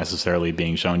what's not necessarily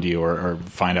being shown to you, or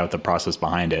find out the process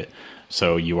behind it.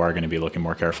 So you are going to be looking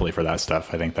more carefully for that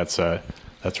stuff. I think that's a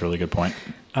really good point.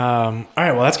 All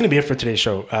right, well, that's going to be it for today's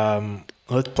show.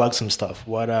 Let's plug some stuff.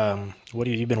 What have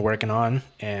you been working on?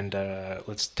 And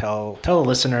let's tell the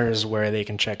listeners where they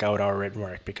can check out our written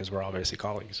work, because we're obviously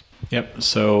colleagues. Yep.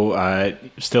 So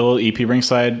still EP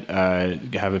Ringside.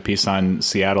 Have a piece on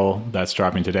Seattle that's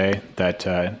dropping today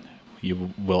that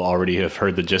you will already have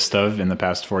heard the gist of in the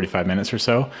past 45 minutes or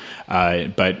so.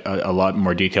 But a lot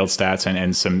more detailed stats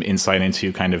and some insight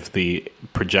into kind of the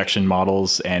projection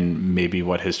models and maybe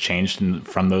what has changed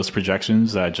from those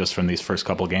projections just from these first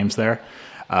couple games there.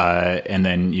 And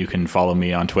then you can follow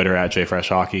me on Twitter at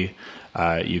JFreshHockey.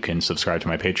 You can subscribe to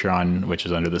my Patreon, which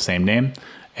is under the same name.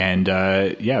 And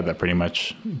that pretty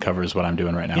much covers what I'm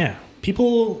doing right now. Yeah,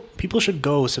 people should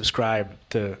go subscribe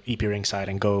to EP Ringside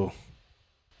and go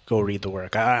read the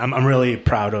work. I'm really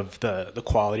proud of the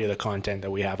quality of the content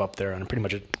that we have up there on pretty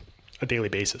much a daily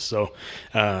basis. So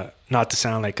not to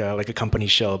sound like a company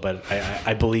shill, but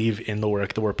I believe in the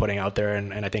work that we're putting out there.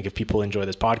 And I think if people enjoy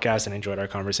this podcast and enjoyed our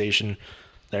conversation,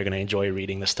 they're going to enjoy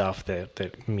reading the stuff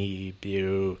that me,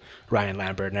 you, Ryan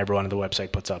Lambert, and everyone on the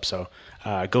website puts up. So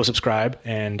go subscribe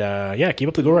and keep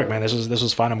up the good work, man. This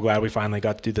was fun. I'm glad we finally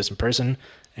got to do this in person,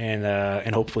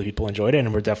 and hopefully people enjoyed it.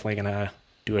 And we're definitely going to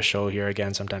do a show here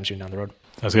again sometime soon down the road.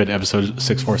 That's good. Episode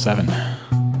 647.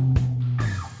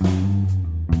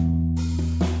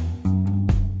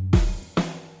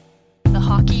 The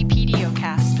Hockey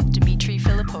PDOcast with Dmitry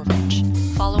Filipovich.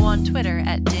 Follow on Twitter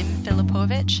at Dim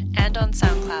Filipovich and on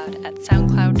SoundCloud at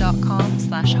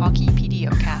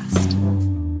soundcloud.com/hockeypdocast.